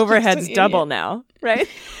 But your overhead's double now, right?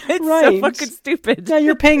 It's right. So fucking stupid. Now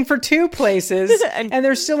you're paying for two places, and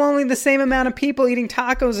there's still only the same amount of people eating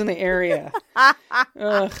tacos in the area.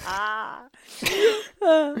 Ugh.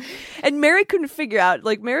 And Mary couldn't figure out,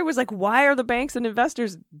 Mary was like, why are the banks and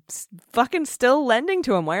investors fucking still lending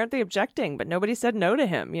to him? Why aren't they objecting? But nobody said no to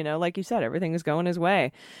him. Like you said, everything is going his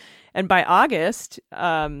way. And by August,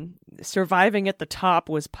 Surviving at the Top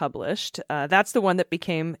was published. That's the one that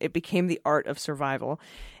became The Art of Survival.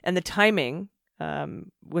 And the timing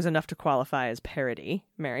was enough to qualify as parody,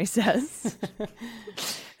 Mary says.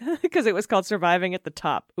 Because it was called Surviving at the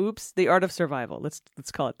Top. Oops, The Art of Survival. Let's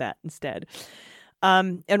call it that instead.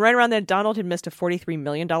 And right around then, Donald had missed a $43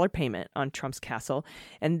 million payment on Trump's castle.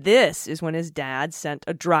 And this is when his dad sent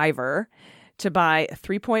a driver to buy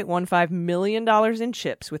 $3.15 million in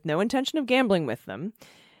chips with no intention of gambling with them.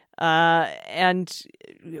 And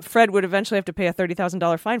Fred would eventually have to pay a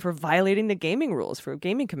 $30,000 fine for violating the gaming rules for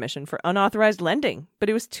Gaming Commission for unauthorized lending. But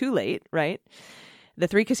it was too late, right? The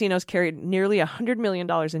three casinos carried nearly $100 million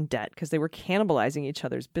in debt because they were cannibalizing each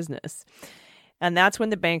other's business. And that's when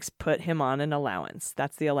the banks put him on an allowance.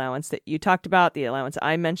 That's the allowance that you talked about, the allowance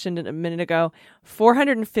I mentioned a minute ago,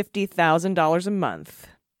 $450,000 a month.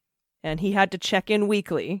 And he had to check in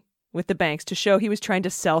weekly with the banks to show he was trying to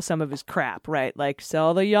sell some of his crap, right? Like,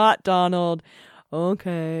 sell the yacht, Donald.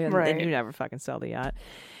 Okay. And then you never fucking sell the yacht.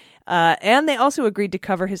 And they also agreed to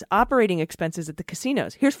cover his operating expenses at the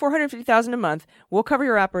casinos. Here's $450,000 a month. We'll cover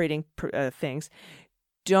your operating things.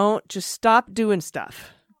 Don't just stop doing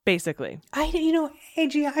stuff. Basically.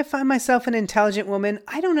 AG, I find myself an intelligent woman.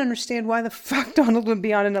 I don't understand why the fuck Donald would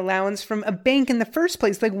be on an allowance from a bank in the first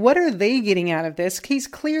place. Like, what are they getting out of this? He's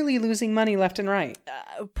clearly losing money left and right.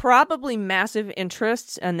 Probably massive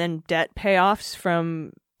interests and then debt payoffs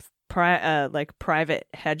from private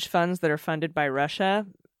hedge funds that are funded by Russia.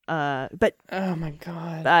 But oh my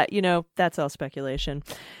God. That's all speculation.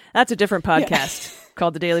 That's a different podcast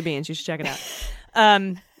called The Daily Beans. You should check it out.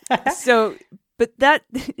 But that,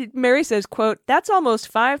 Mary says, quote, "That's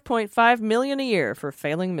almost $5.5 million a year for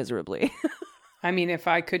failing miserably." I mean, if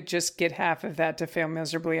I could just get half of that to fail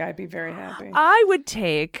miserably, I'd be very happy. I would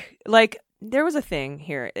take, there was a thing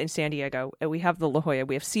here in San Diego. We have the La Jolla.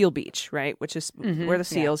 We have Seal Beach, right? Which is where the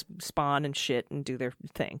seals spawn and shit and do their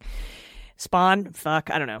thing. Spawn, fuck,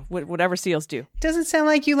 I don't know, whatever seals do. Doesn't sound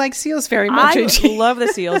like you like seals very much. I love the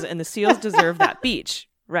seals, and the seals deserve that beach.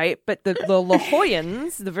 Right. But the La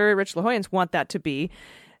Jollans, the very rich La Jollans, want that to be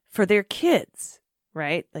for their kids.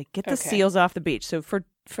 right? Like, get the seals off the beach. So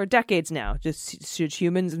for decades now, just should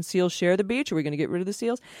humans and seals share the beach? Are we going to get rid of the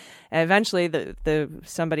seals? And eventually,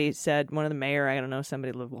 somebody said, one of the mayor, I don't know,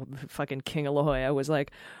 somebody, fucking King of La Jolla, was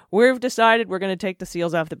like, we've decided we're going to take the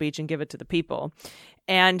seals off the beach and give it to the people.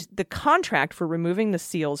 And the contract for removing the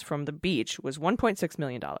seals from the beach was $1.6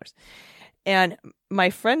 million. And my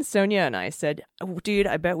friend Sonia and I said, oh, dude,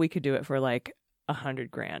 I bet we could do it for like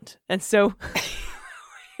 $100,000. And so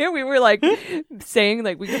we were like saying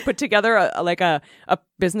like we could put together a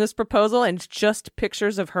business proposal and just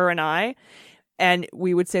pictures of her and I. And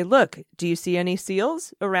we would say, look, do you see any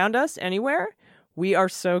seals around us anywhere? We are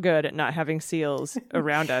so good at not having seals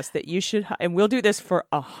around us that you should, and we'll do this for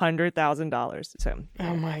 $100,000. So,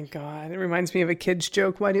 oh my God. It reminds me of a kid's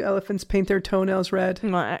joke. Why do elephants paint their toenails red?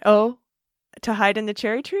 To hide in the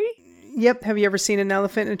cherry tree? Yep. Have you ever seen an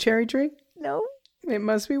elephant in a cherry tree? No. It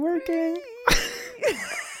must be working.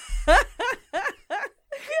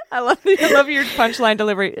 I love your punchline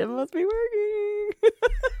delivery. It must be working.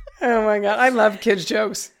 Oh my God. I love kids'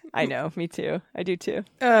 jokes. I know. Me too. I do too.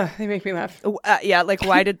 They make me laugh. Yeah. Like,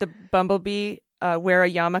 why did the bumblebee wear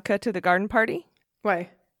a yarmulke to the garden party? Why?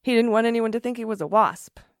 He didn't want anyone to think he was a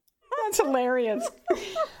wasp. That's hilarious.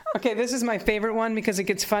 Okay, this is my favorite one because it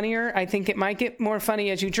gets funnier. I think it might get more funny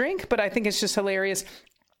as you drink, but I think it's just hilarious.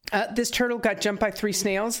 This turtle got jumped by 3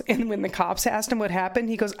 snails, and when the cops asked him what happened,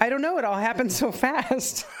 he goes, I don't know, it all happened so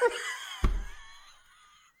fast.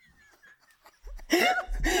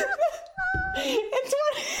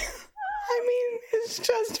 It's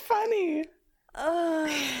just funny.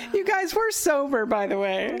 You guys were sober, by the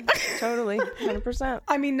way. Totally, 100%.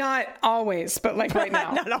 I mean, not always, but like right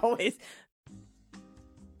now. Not always.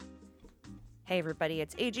 Hey everybody,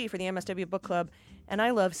 it's AG for the MSW Book Club, and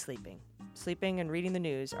I love sleeping. Sleeping and reading the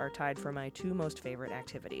news are tied for my 2 most favorite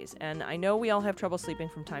activities, and I know we all have trouble sleeping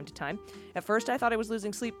from time to time. At first I thought I was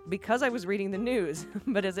losing sleep because I was reading the news,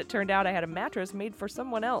 but as it turned out I had a mattress made for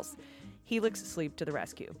someone else. Helix Sleep to the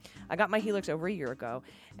rescue. I got my Helix over a year ago,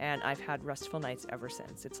 and I've had restful nights ever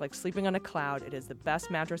since. It's like sleeping on a cloud. It is the best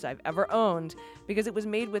mattress I've ever owned because it was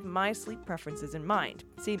made with my sleep preferences in mind.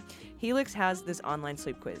 See, Helix has this online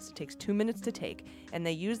sleep quiz. It takes 2 minutes to take, and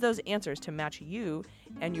they use those answers to match you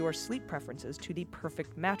and your sleep preferences to the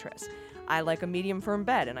perfect mattress. I like a medium firm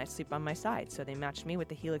bed, and I sleep on my side, so they matched me with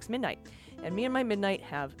the Helix Midnight. And me and my Midnight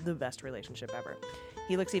have the best relationship ever.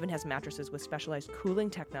 Helix even has mattresses with specialized cooling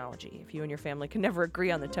technology if you and your family can never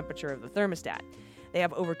agree on the temperature of the thermostat. They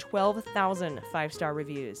have over 12,000 5-star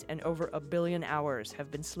reviews, and over 1 billion hours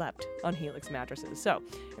have been slept on Helix mattresses. So,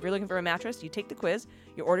 if you're looking for a mattress, you take the quiz,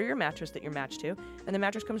 you order your mattress that you're matched to, and the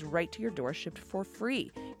mattress comes right to your door shipped for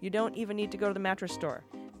free. You don't even need to go to the mattress store,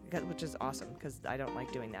 which is awesome because I don't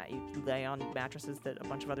like doing that. You lay on mattresses that a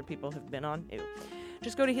bunch of other people have been on. Ew.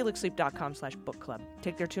 Just go to helixsleep.com/bookclub.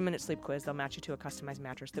 Take their 2-minute sleep quiz. They'll match you to a customized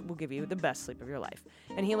mattress that will give you the best sleep of your life.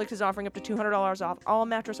 And Helix is offering up to $200 off all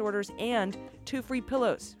mattress orders and 2 free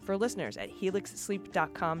pillows for listeners at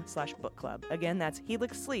helixsleep.com/bookclub. Again, that's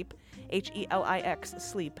helixsleep, HELIX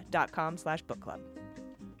sleep.com/bookclub.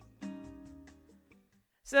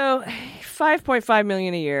 So, $5.5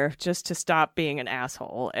 million a year just to stop being an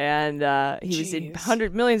asshole, and he was in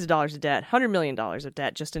millions of dollars of debt, $100 million of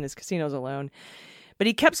debt just in his casinos alone. But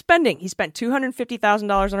he kept spending. He spent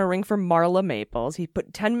 $250,000 on a ring for Marla Maples. He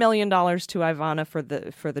put $10 million to Ivana for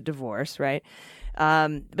the divorce, right?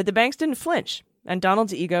 But the banks didn't flinch, and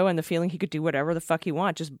Donald's ego and the feeling he could do whatever the fuck he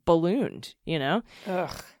want just ballooned, you know? Ugh.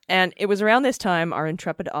 And it was around this time our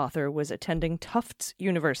intrepid author was attending Tufts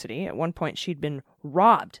University. At one point, she'd been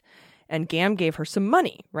robbed, and Gam gave her some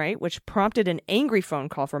money, right? Which prompted an angry phone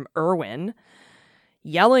call from Irwin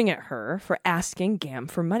yelling at her for asking Gam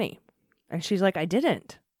for money. And she's like, I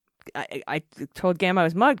didn't. I told Gam I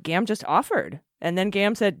was mugged. Gam just offered. And then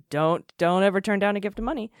Gam said, don't ever turn down a gift of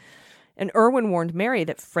money. And Irwin warned Mary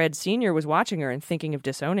that Fred Sr. was watching her and thinking of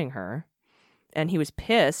disowning her. And he was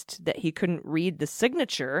pissed that he couldn't read the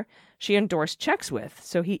signature she endorsed checks with.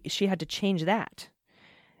 So she had to change that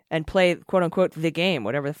and play, quote unquote, the game,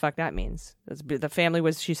 whatever the fuck that means. The family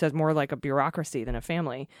was, she says, more like a bureaucracy than a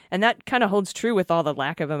family. And that kind of holds true with all the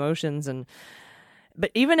lack of emotions.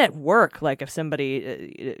 But even at work, like if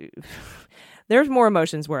somebody, there's more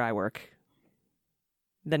emotions where I work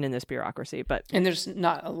than in this bureaucracy. And there's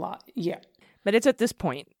not a lot. Yeah. But it's at this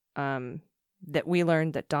point that we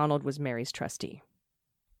learned that Donald was Mary's trustee.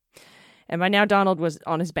 And by now, Donald was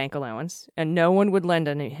on his bank allowance, and no one would lend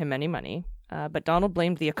him any money. But Donald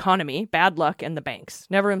blamed the economy, bad luck, and the banks.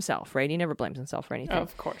 Never himself, right? He never blames himself for anything.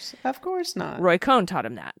 Of course. Of course not. Roy Cohn taught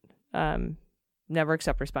him that. Never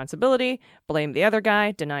accept responsibility, blame the other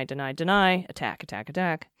guy, deny,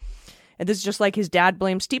 attack. And this is just like his dad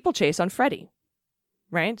blamed steeplechase on Freddie,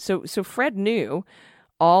 right? So Fred knew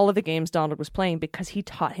all of the games Donald was playing because he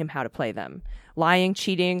taught him how to play them. Lying,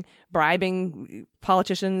 cheating, bribing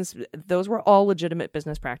politicians, those were all legitimate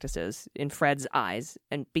business practices in Fred's eyes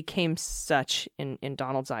and became such in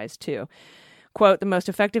Donald's eyes too. Quote, the most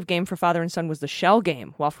effective game for father and son was the shell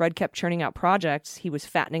game. While Fred kept churning out projects, he was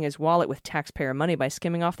fattening his wallet with taxpayer money by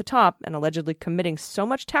skimming off the top and allegedly committing so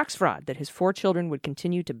much tax fraud that his 4 children would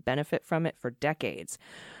continue to benefit from it for decades.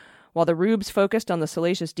 While the rubes focused on the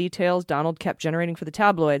salacious details Donald kept generating for the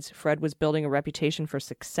tabloids, Fred was building a reputation for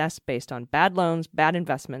success based on bad loans, bad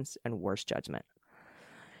investments, and worse judgment.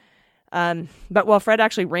 But while Fred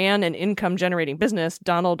actually ran an income-generating business,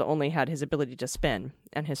 Donald only had his ability to spin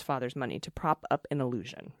and his father's money to prop up an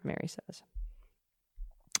illusion, Mary says.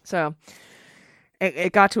 So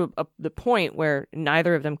it got to the point where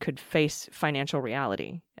neither of them could face financial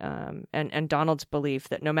reality. And Donald's belief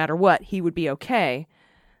that no matter what, he would be okay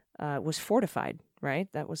was fortified, right?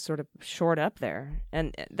 That was sort of shored up there.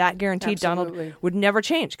 And that guaranteed Absolutely. Donald would never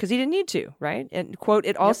change because he didn't need to, right? And, quote,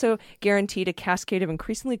 it also guaranteed a cascade of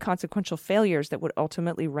increasingly consequential failures that would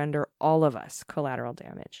ultimately render all of us collateral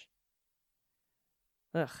damage.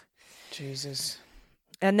 Ugh. Jesus.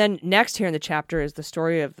 And then next here in the chapter is the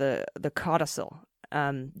story of the codicil.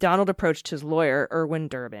 Donald approached his lawyer, Erwin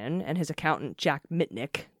Durbin, and his accountant, Jack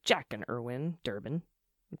Mitnick. Jack and Erwin Durbin.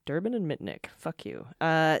 Durbin and Mitnick. Fuck you.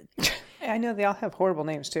 I know they all have horrible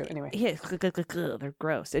names too. Anyway, Yeah, they're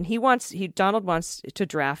gross. And Donald wants to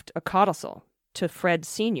draft a codicil to Fred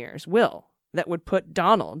Sr.'s will that would put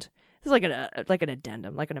Donald. This is like an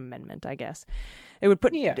addendum, like an amendment, I guess. It would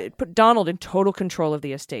put Donald in total control of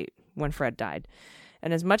the estate when Fred died.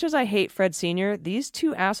 And as much as I hate Fred Sr., these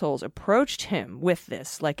 2 assholes approached him with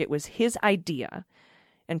this like it was his idea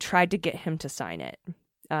and tried to get him to sign it.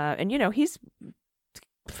 And he's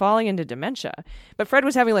falling into dementia. But Fred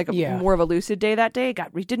was having more of a lucid day that day.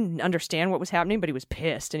 He didn't understand what was happening, but he was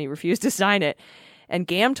pissed and he refused to sign it. And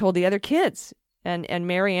Gam told the other kids. And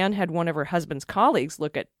Mary Ann had one of her husband's colleagues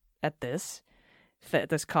look at this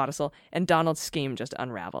codicil, and Donald's scheme just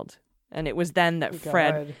unraveled. And it was then that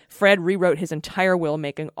Fred rewrote his entire will,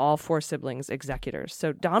 making all 4 siblings executors.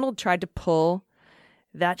 So Donald tried to pull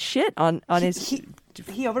that shit on his...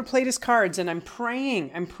 He overplayed his cards, and I'm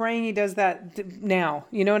praying he does that now.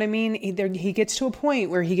 You know what I mean? He gets to a point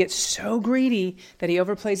where he gets so greedy that he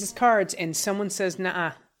overplays his cards, and someone says,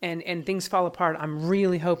 nah, and things fall apart. I'm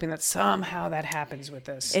really hoping that somehow that happens with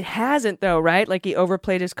this. It hasn't, though, right? Like, he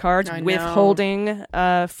overplayed his cards, withholding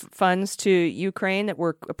funds to Ukraine that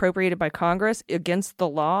were appropriated by Congress against the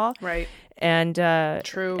law. Right. And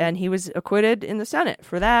True. And he was acquitted in the Senate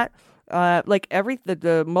for that.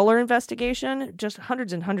 The Mueller investigation, just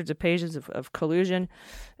hundreds and hundreds of pages of collusion,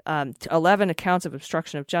 11 accounts of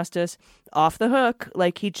obstruction of justice, off the hook.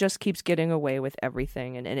 Like, he just keeps getting away with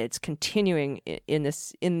everything, and it's continuing in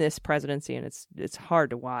this presidency, and it's hard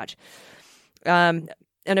to watch. And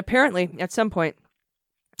apparently, at some point,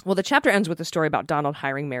 well, the chapter ends with a story about Donald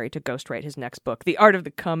hiring Mary to ghostwrite his next book, The Art of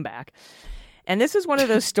the Comeback. And this is one of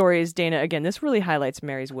those stories, Dana. Again, this really highlights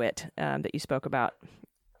Mary's wit that you spoke about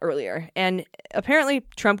earlier. And apparently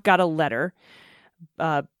Trump got a letter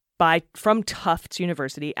from Tufts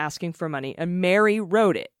University asking for money, and Mary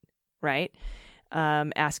wrote it, right?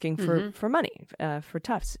 Asking for money for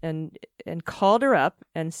Tufts, and called her up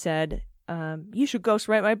and said, you should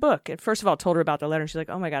ghostwrite my book. And first of all, told her about the letter, and she's like,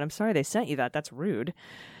 oh my God, I'm sorry they sent you that. That's rude.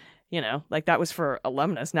 That was for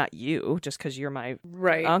alumnus, not you, just because you're my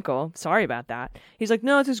uncle. Sorry about that. He's like,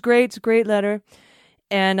 no, this is great. It's a great letter.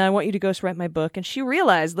 And I want you to ghostwrite my book. And she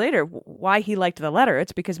realized later why he liked the letter.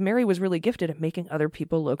 It's because Mary was really gifted at making other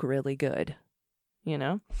people look really good,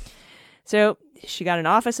 So she got an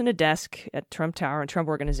office and a desk at Trump Tower and Trump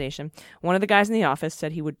Organization. One of the guys in the office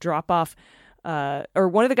said he would drop off, one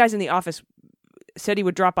of the guys in the office said he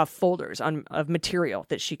would drop off folders of material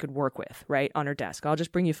that she could work with, right, on her desk. I'll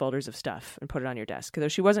just bring you folders of stuff and put it on your desk. Though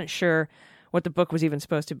she wasn't sure what the book was even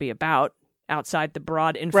supposed to be about, outside the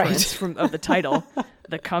broad inference of the title,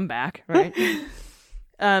 The Comeback, right?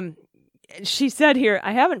 She said here,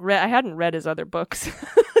 I hadn't read his other books,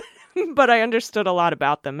 but I understood a lot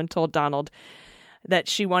about them, and told Donald that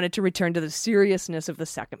she wanted to return to the seriousness of the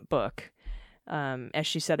second book. As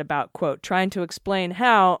she said about, quote, trying to explain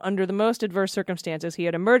how, under the most adverse circumstances, he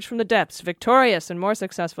had emerged from the depths victorious and more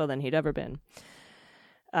successful than he'd ever been.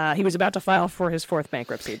 He was about to file for his 4th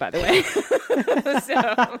bankruptcy, by the way.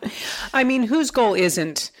 I mean, whose goal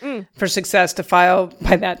isn't for success to file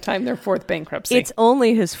by that time their 4th bankruptcy? It's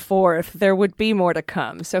only his 4th. There would be more to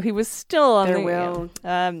come. So he was still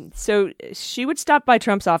on so she would stop by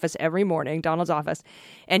Trump's office every morning, Donald's office,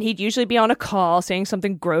 and he'd usually be on a call saying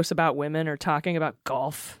something gross about women or talking about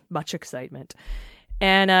golf. Much excitement.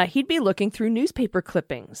 And he'd be looking through newspaper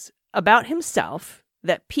clippings about himself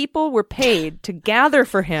that people were paid to gather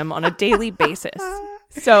for him on a daily basis.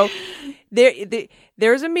 So there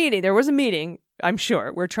was a meeting, I'm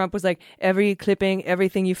sure, where Trump was like, every clipping,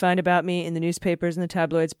 everything you find about me in the newspapers and the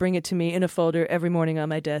tabloids, bring it to me in a folder every morning on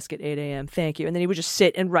my desk at 8 a.m. Thank you. And then he would just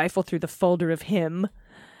sit and rifle through the folder of him.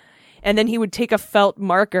 And then he would take a felt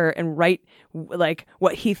marker and write like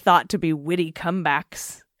what he thought to be witty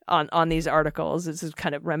comebacks on these articles. This is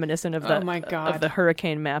kind of reminiscent of the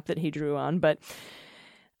hurricane map that he drew on. But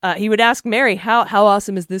he would ask Mary, how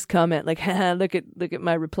awesome is this comment? Like, look at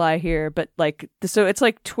my reply here. But like, so it's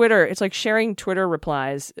like Twitter. It's like sharing Twitter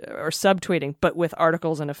replies or subtweeting, but with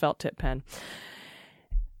articles and a felt tip pen.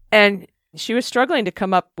 And she was struggling to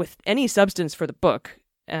come up with any substance for the book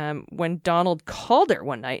when Donald called her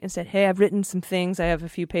one night and said, "Hey, I've written some things. I have a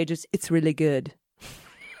few pages. It's really good.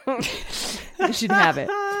 You should have it."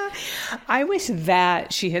 I wish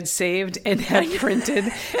that she had saved and had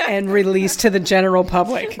printed and released to the general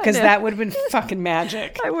public, because that would have been fucking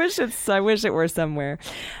magic. I wish it were somewhere.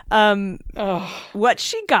 What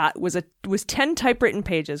she got was 10 typewritten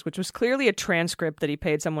pages, which was clearly a transcript that he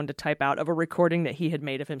paid someone to type out of a recording that he had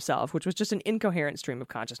made of himself, which was just an incoherent stream of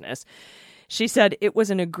consciousness. She said it was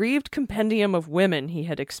an aggrieved compendium of women he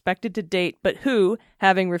had expected to date, but who,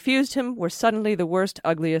 having refused him, were suddenly the worst,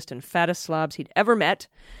 ugliest, and fattest slobs he'd ever met.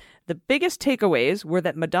 The biggest takeaways were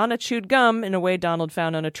that Madonna chewed gum in a way Donald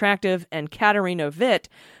found unattractive, and Katarina Witt,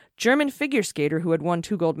 German figure skater who had won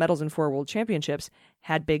 2 gold medals in 4 world championships,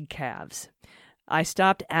 had big calves. I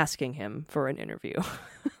stopped asking him for an interview.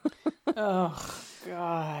 Oh,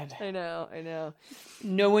 God. I know.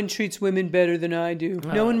 No one treats women better than I do.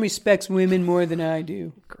 No one respects women more than I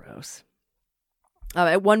do. Gross.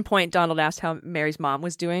 At one point, Donald asked how Mary's mom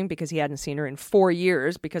was doing because he hadn't seen her in 4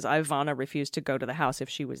 years because Ivana refused to go to the house if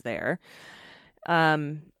she was there.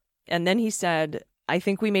 And then he said, "I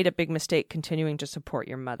think we made a big mistake continuing to support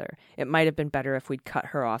your mother. It might have been better if we'd cut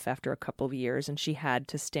her off after a couple of years and she had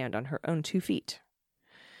to stand on her own 2 feet.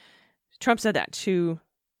 Trump said that to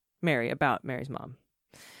Mary about Mary's mom.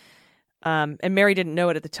 And Mary didn't know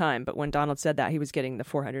it at the time, but when Donald said that, he was getting the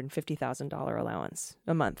 $450,000 allowance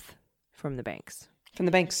a month from the banks. From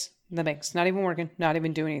the banks. Not even working, not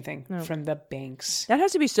even doing anything. No. From the banks. That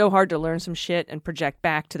has to be so hard to learn some shit and project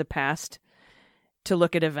back to the past to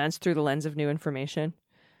look at events through the lens of new information.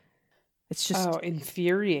 It's just... Oh,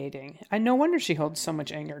 infuriating. No wonder she holds so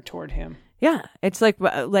much anger toward him. Yeah. It's like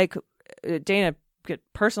Dana, get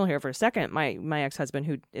personal here for a second. My ex-husband,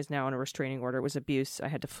 who is now on a restraining order, was abuse. I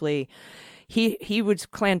had to flee. He was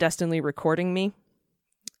clandestinely recording me.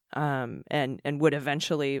 And would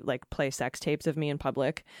eventually like play sex tapes of me in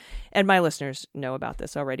public. And my listeners know about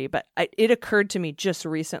this already, but it occurred to me just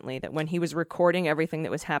recently that when he was recording everything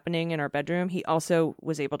that was happening in our bedroom, he also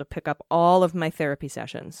was able to pick up all of my therapy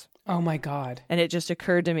sessions. Oh my God. And it just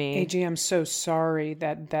occurred to me. AJ, I'm so sorry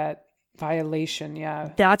that violation.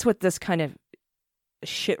 Yeah. That's what this kind of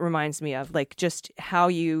shit reminds me of. Like just how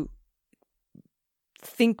you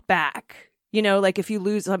think back. You know, like if you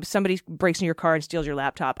lose, somebody breaks in your car and steals your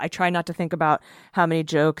laptop, I try not to think about how many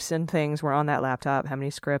jokes and things were on that laptop, how many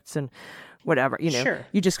scripts and whatever, you know, Sure.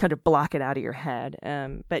 You just kind of block it out of your head.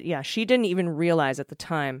 But yeah, she didn't even realize at the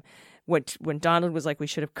time when Donald was like, we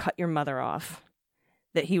should have cut your mother off,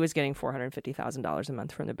 that he was getting $450,000 a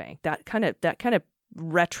month from the bank. That kind of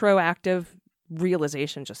retroactive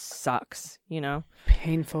realization just sucks, you know?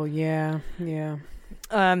 Painful. Yeah. Yeah.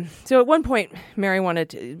 So at one point, Mary went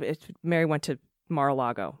to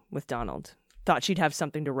Mar-a-Lago with Donald. Thought she'd have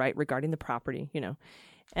something to write regarding the property, you know.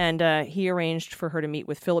 And he arranged for her to meet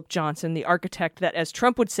with Philip Johnson, the architect that, as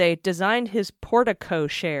Trump would say, designed his portico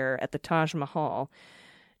share at the Taj Mahal.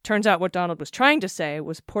 Turns out what Donald was trying to say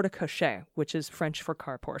was porte-cochere, which is French for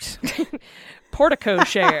carport. Portico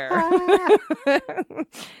share.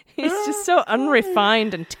 He's just so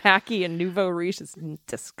unrefined and tacky, and nouveau riche is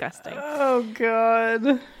disgusting. Oh,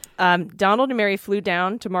 God. Donald and Mary flew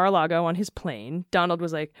down to Mar-a-Lago on his plane. Donald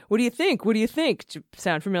was like, what do you think? What do you think?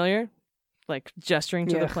 Sound familiar? Like gesturing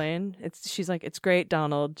to the plane. She's like, it's great,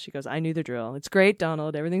 Donald. She goes, I knew the drill. It's great,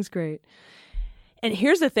 Donald. Everything's great. And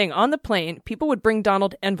here's the thing. On the plane, people would bring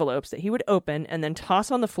Donald envelopes that he would open and then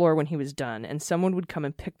toss on the floor when he was done. And someone would come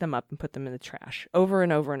and pick them up and put them in the trash over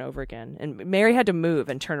and over and over again. And Mary had to move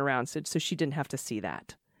and turn around so she didn't have to see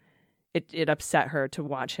that. It upset her to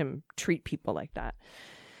watch him treat people like that.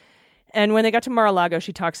 And when they got to Mar-a-Lago,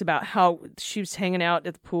 she talks about how she was hanging out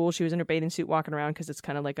at the pool. She was in her bathing suit walking around because it's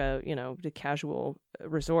kind of like a casual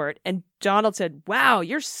resort. And Donald said, "Wow,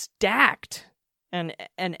 you're stacked." And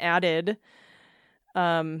added,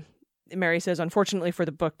 Mary says, "Unfortunately for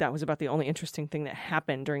the book, that was about the only interesting thing that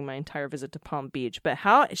happened during my entire visit to Palm Beach." But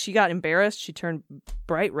how she got embarrassed, she turned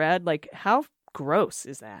bright red. Like, how gross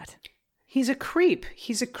is that? He's a creep.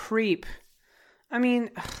 I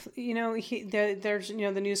mean, there's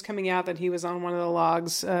the news coming out that he was on one of the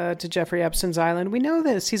logs to Jeffrey Epstein's island. We know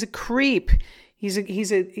this. He's a creep. He's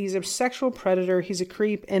a sexual predator. He's a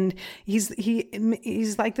creep, and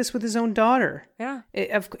he's like this with his own daughter. Yeah,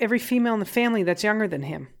 of every female in the family that's younger than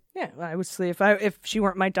him. Yeah, I would say if she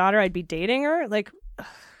weren't my daughter, I'd be dating her. Like,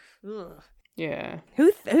 ugh. Yeah.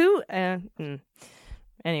 Who?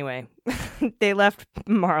 Anyway, they left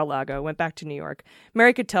Mar-a-Lago, went back to New York.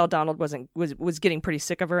 Mary could tell Donald was getting pretty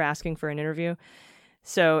sick of her asking for an interview.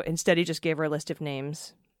 So instead, he just gave her a list of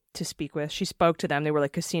names to speak with. She spoke to them. They were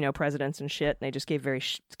like casino presidents and shit. And they just gave very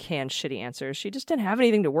canned, shitty answers. She just didn't have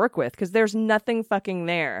anything to work with because there's nothing fucking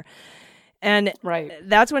there. And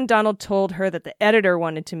that's when Donald told her that the editor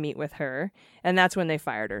wanted to meet with her. And that's when they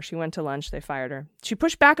fired her. She went to lunch. They fired her. She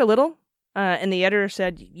pushed back a little. And the editor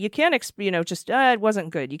said, "You can't, it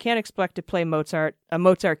wasn't good. You can't expect to play a Mozart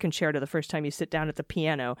concerto the first time you sit down at the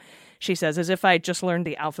piano," she says, as if I had just learned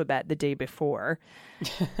the alphabet the day before.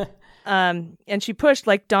 And she pushed,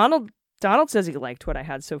 like, Donald says he liked what I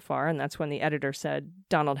had so far. And that's when the editor said,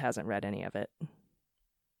 "Donald hasn't read any of it."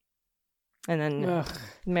 And then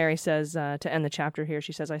Mary says, to end the chapter here,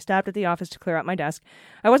 she says, "I stopped at the office to clear out my desk.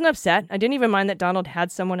 I wasn't upset. I didn't even mind that Donald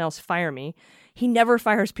had someone else fire me. He never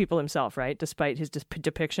fires people himself, right? Despite his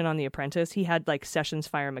depiction on The Apprentice. He had, like, Sessions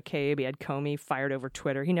fire McCabe. He had Comey fired over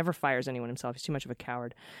Twitter. He never fires anyone himself. He's too much of a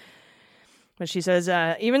coward." But she says,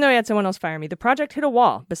 even though he had someone else fire me, the project hit a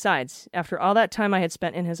wall. Besides, after all that time I had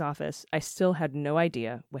spent in his office, I still had no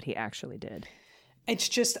idea what he actually did. It's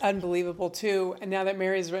just unbelievable, too. And now that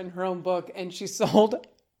Mary's written her own book and she sold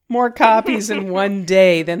more copies in one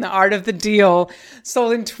day than The Art of the Deal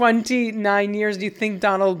sold in 29 years. Do you think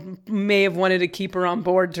Donald may have wanted to keep her on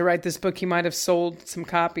board to write this book? He might have sold some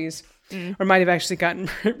copies or might have actually gotten,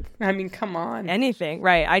 I mean, come on. Anything,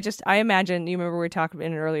 right. I imagine, you remember we were talking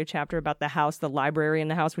in an earlier chapter about the house, the library in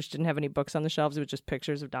the house, which didn't have any books on the shelves. It was just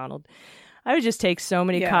pictures of Donald. I would just take so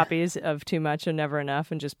many copies of Too Much and Never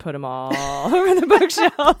Enough and just put them all over the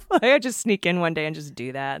bookshelf. I would just sneak in one day and just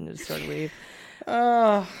do that and just sort of leave.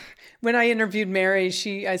 When I interviewed Mary,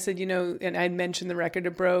 I said, and I mentioned the record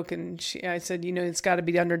it broke, and I said, it's got to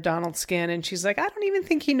be under Donald's skin, and she's like, I don't even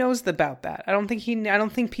think he knows about that. I don't think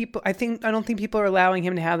people are allowing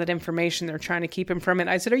him to have that information. They're trying to keep him from it.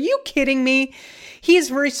 I said, are you kidding me?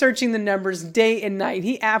 He's researching the numbers day and night.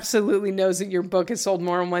 He absolutely knows that your book has sold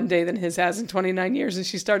more in one day than his has in 29 years. And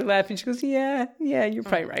she started laughing. She goes, yeah, you're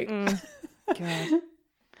probably right. God.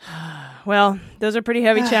 Well, those are pretty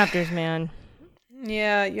heavy chapters, man.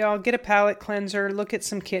 Yeah, y'all get a palate cleanser, look at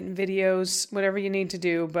some kitten videos, whatever you need to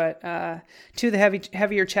do. But two of the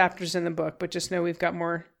heavier chapters in the book. But just know we've got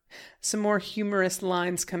some more humorous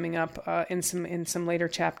lines coming up in some later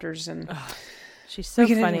chapters. And she's so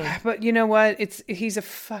funny. But you know what? He's a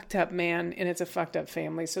fucked up man, and it's a fucked up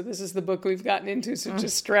family. So this is the book we've gotten into. So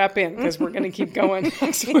just strap in because we're going to keep going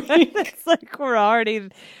next week. It's like we're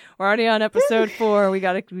already on episode 4. We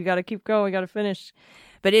gotta keep going. We gotta finish.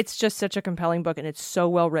 But it's just such a compelling book, and it's so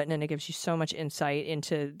well written, and it gives you so much insight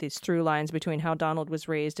into these through lines between how Donald was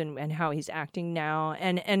raised and how he's acting now.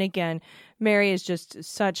 And again, Mary is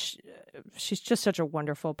she's just such a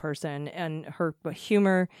wonderful person, and her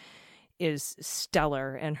humor is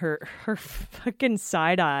stellar, and her fucking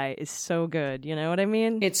side eye is so good. You know what I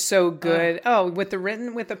mean? It's so good. With the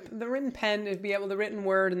written pen, to be able, the written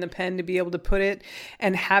word and the pen to be able to put it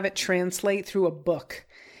and have it translate through a book.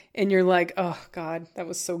 And you're like, oh, God, that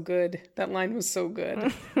was so good. That line was so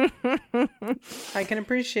good. I can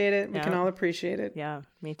appreciate it. We can all appreciate it. Yeah,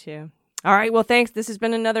 me too. All right. Well, thanks. This has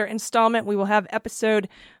been another installment. We will have episode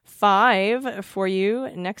 5 for you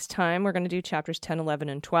next time. We're going to do chapters 10, 11,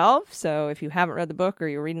 and 12. So if you haven't read the book or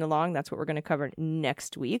you're reading along, that's what we're going to cover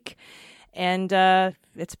next week. And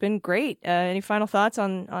it's been great. Any final thoughts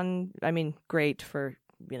on great for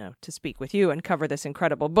to speak with you and cover this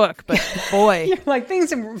incredible book, but boy, you're like,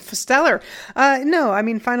 things are stellar. No, I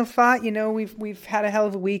mean, final thought, we've had a hell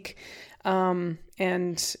of a week.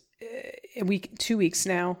 And 2 weeks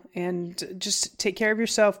now, and just take care of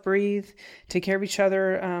yourself, breathe, take care of each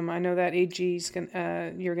other. I know that AG's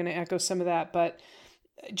you're going to echo some of that, but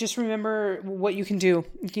just remember what you can do.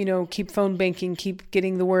 Keep phone banking, keep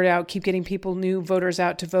getting the word out, keep getting new voters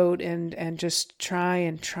out to vote, and just try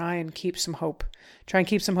and keep some hope. Try and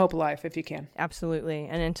keep some hope alive if you can. Absolutely.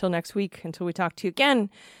 And until next week, until we talk to you again,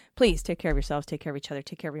 please take care of yourselves, take care of each other,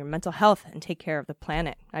 take care of your mental health, and take care of the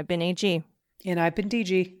planet. I've been AG. And I've been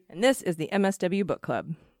DG. And this is the MSW Book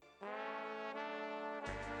Club.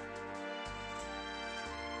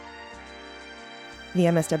 The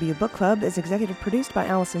MSW Book Club is executive produced by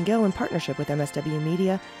Allison Gill in partnership with MSW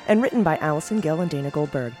Media and written by Allison Gill and Dana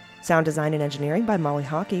Goldberg. Sound design and engineering by Molly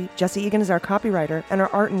Hockey. Jesse Egan is our copywriter, and our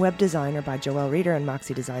art and web design are by Joelle Reeder and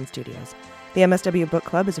Moxie Design Studios. The MSW Book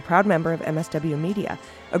Club is a proud member of MSW Media,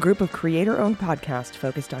 a group of creator-owned podcasts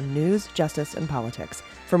focused on news, justice, and politics.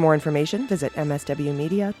 For more information, visit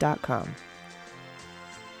mswmedia.com.